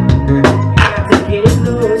 yeah. Hey. You got to get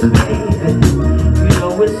loose, baby. You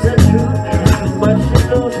know it's the truth, and too much to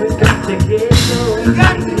lose. We got to get loose. We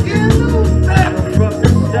got to get loose, baby. From the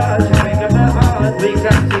start, you make my heart. We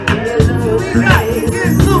got to get loose, we got to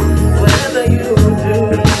get loose. Whatever you do,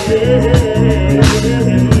 yeah. We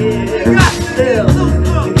got to get loose.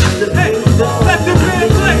 Hey, let the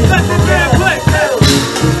band play, let the band play.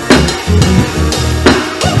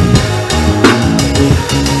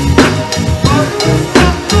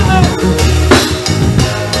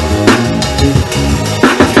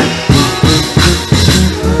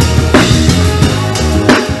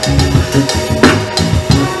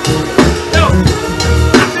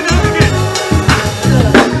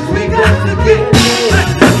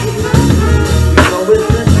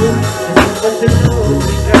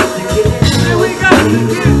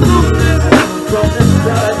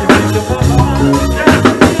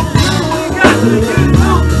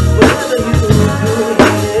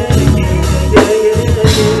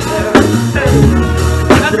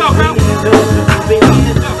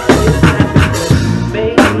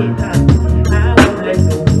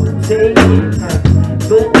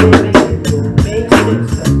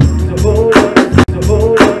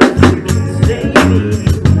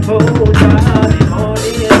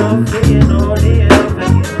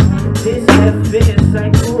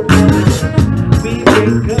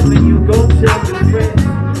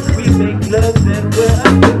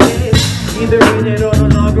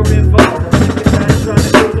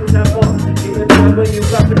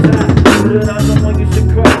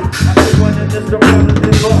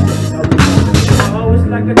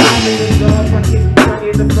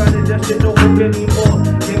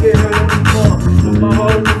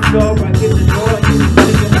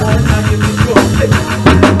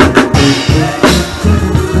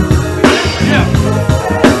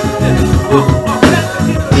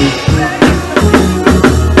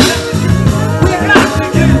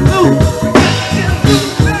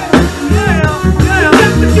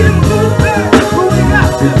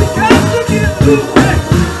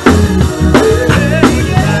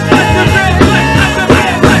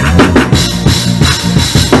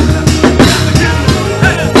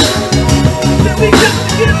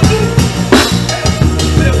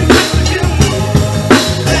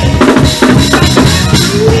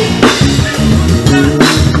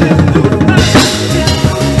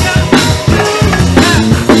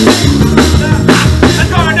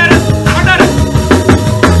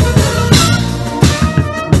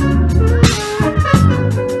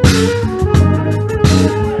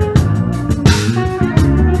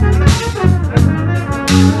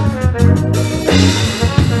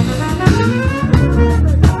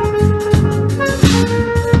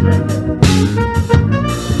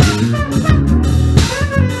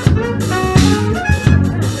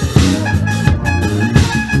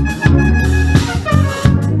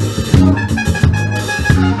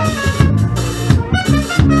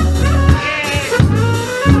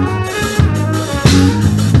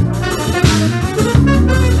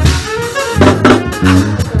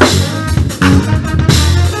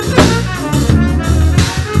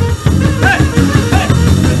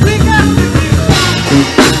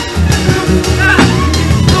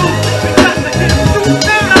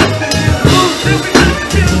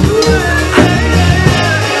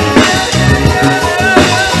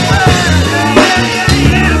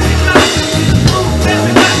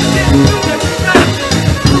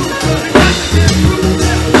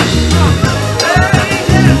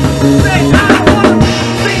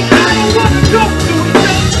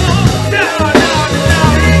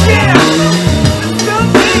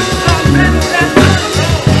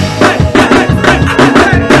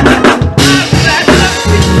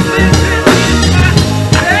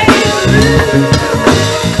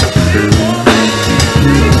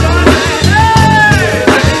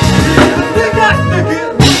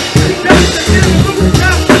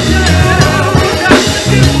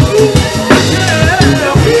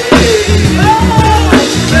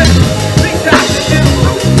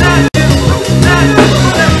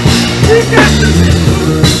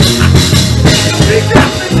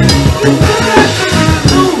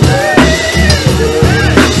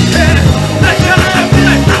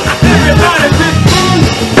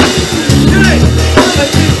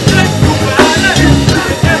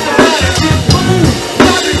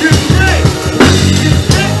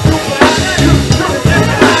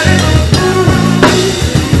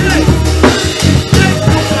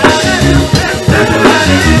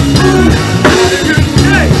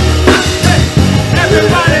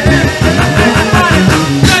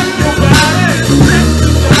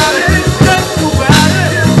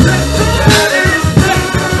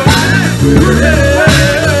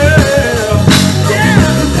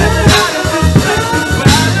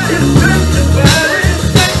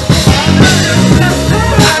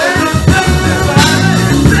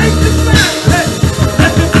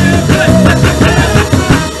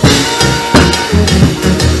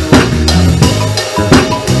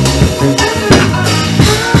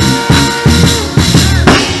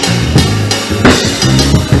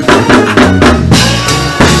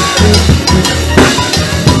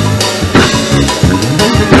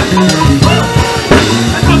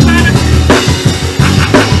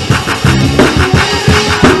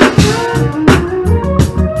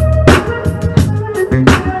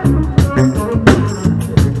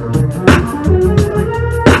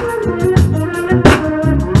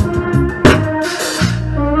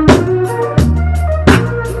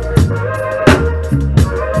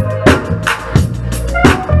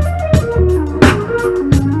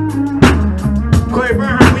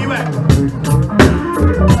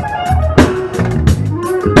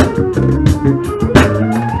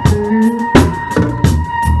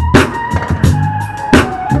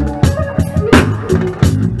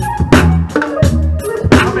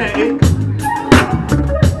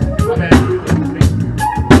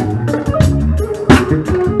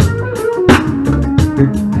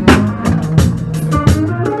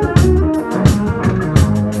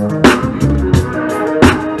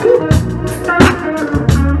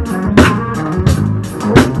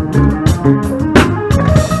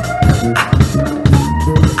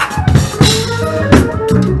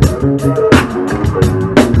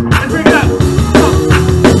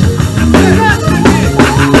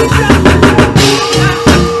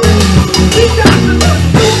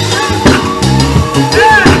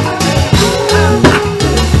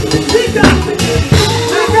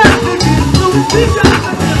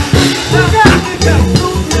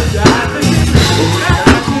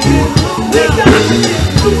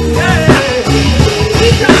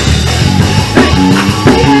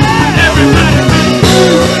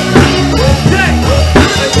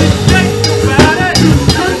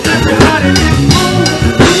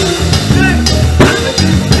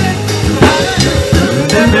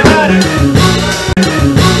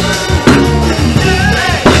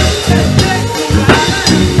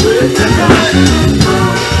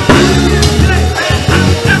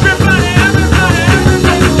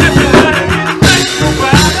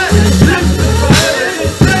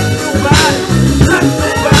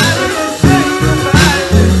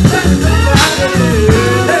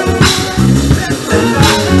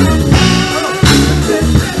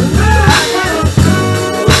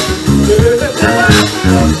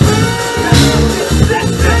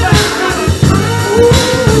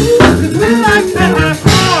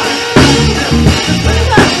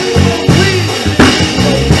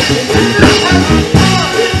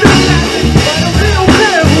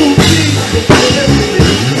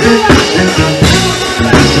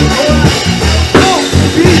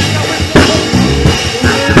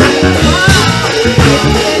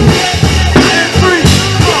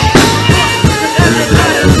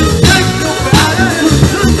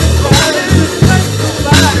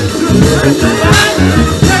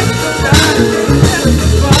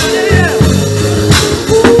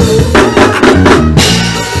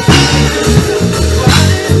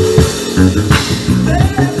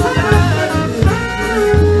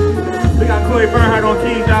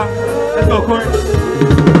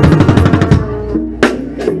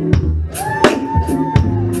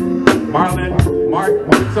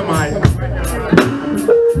 somebody.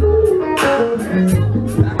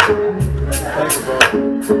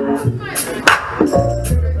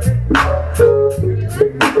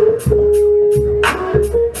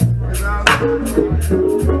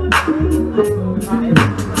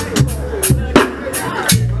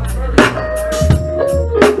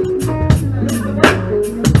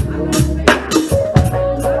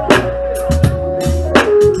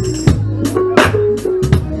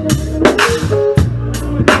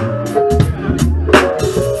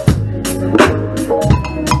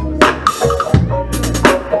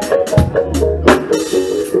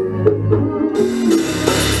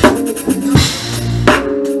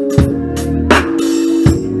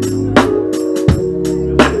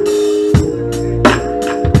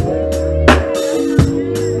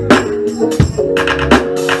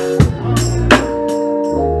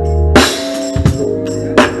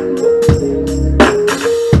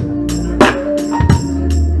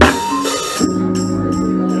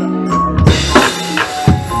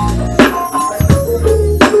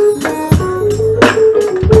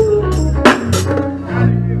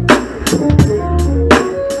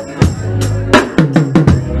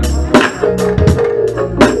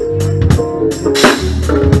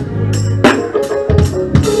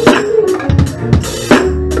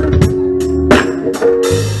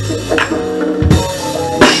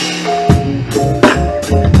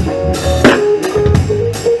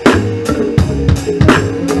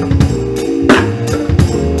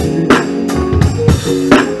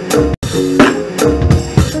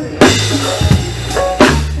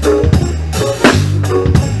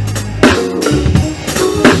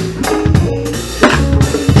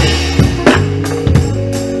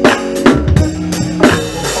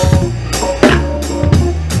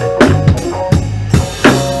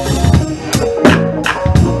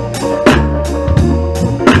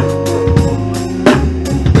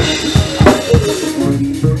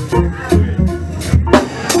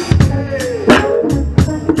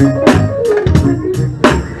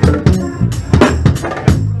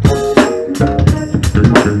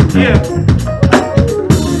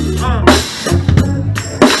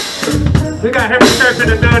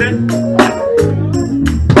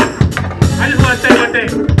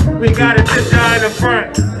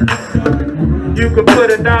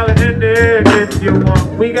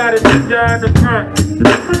 We got a ginger in the front.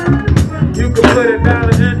 You can put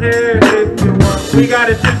 $1 in here if you want. We got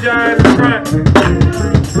a ginger in the front.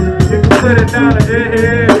 You can put $1 in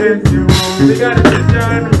here if you want. We got a ginger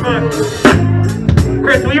in the front.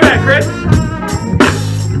 Chris, where you at, Chris?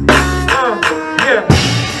 Yeah.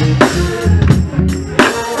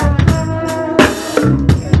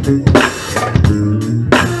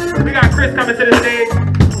 We got Chris coming to the stage.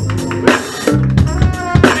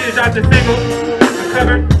 She just dropped a single.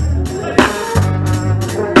 Cover.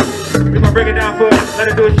 We're gonna break it down for her. Let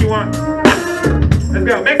her do what she wants. Let's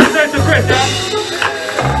go. Make some noise for Chris, y'all.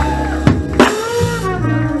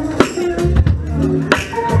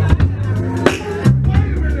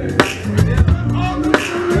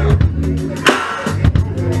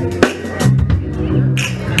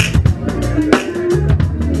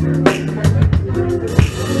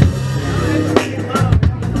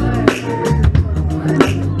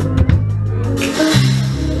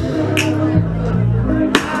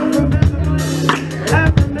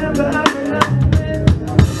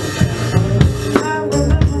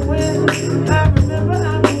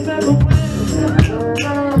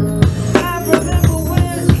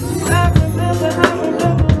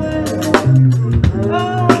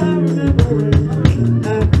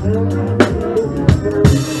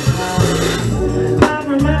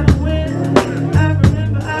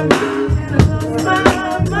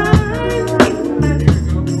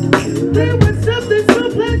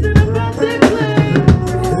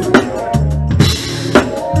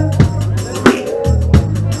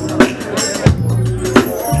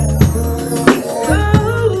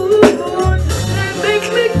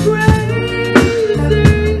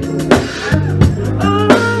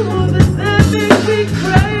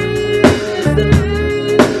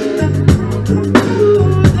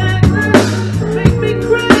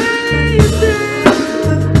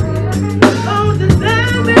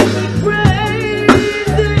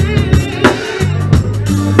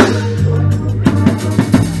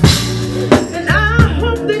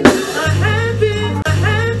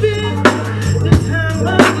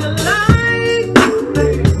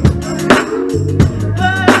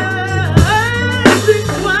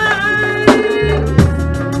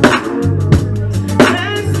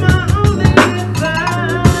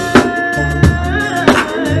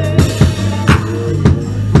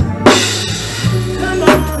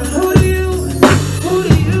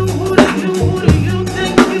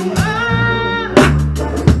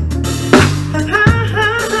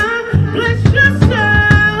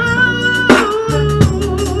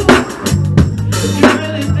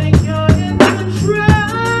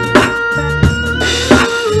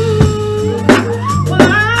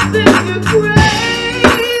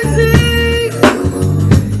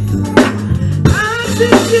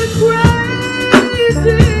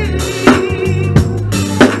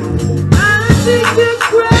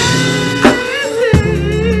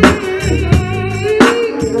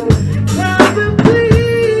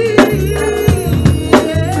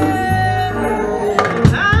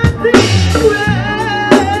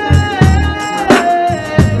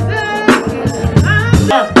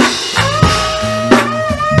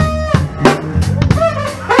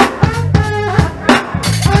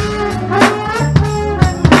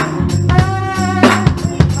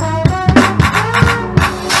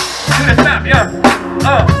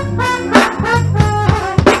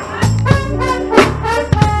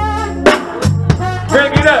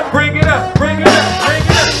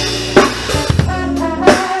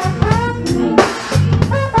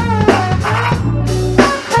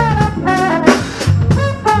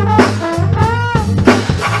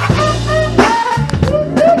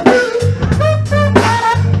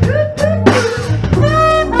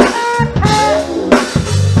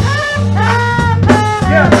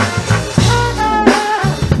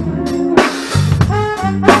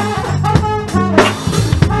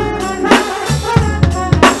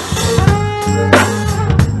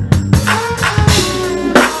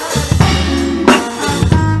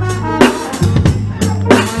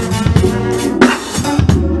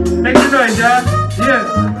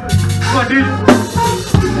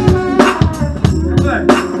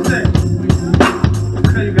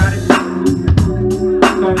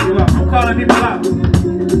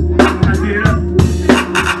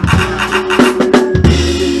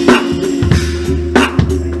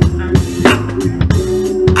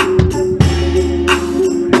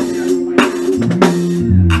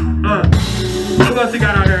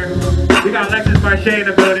 In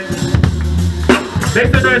the building.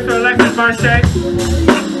 Make some noise for Alexis Marche.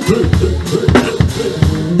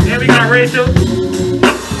 And we got Rachel.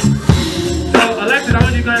 So Alexis, I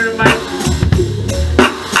want you to go to the mic.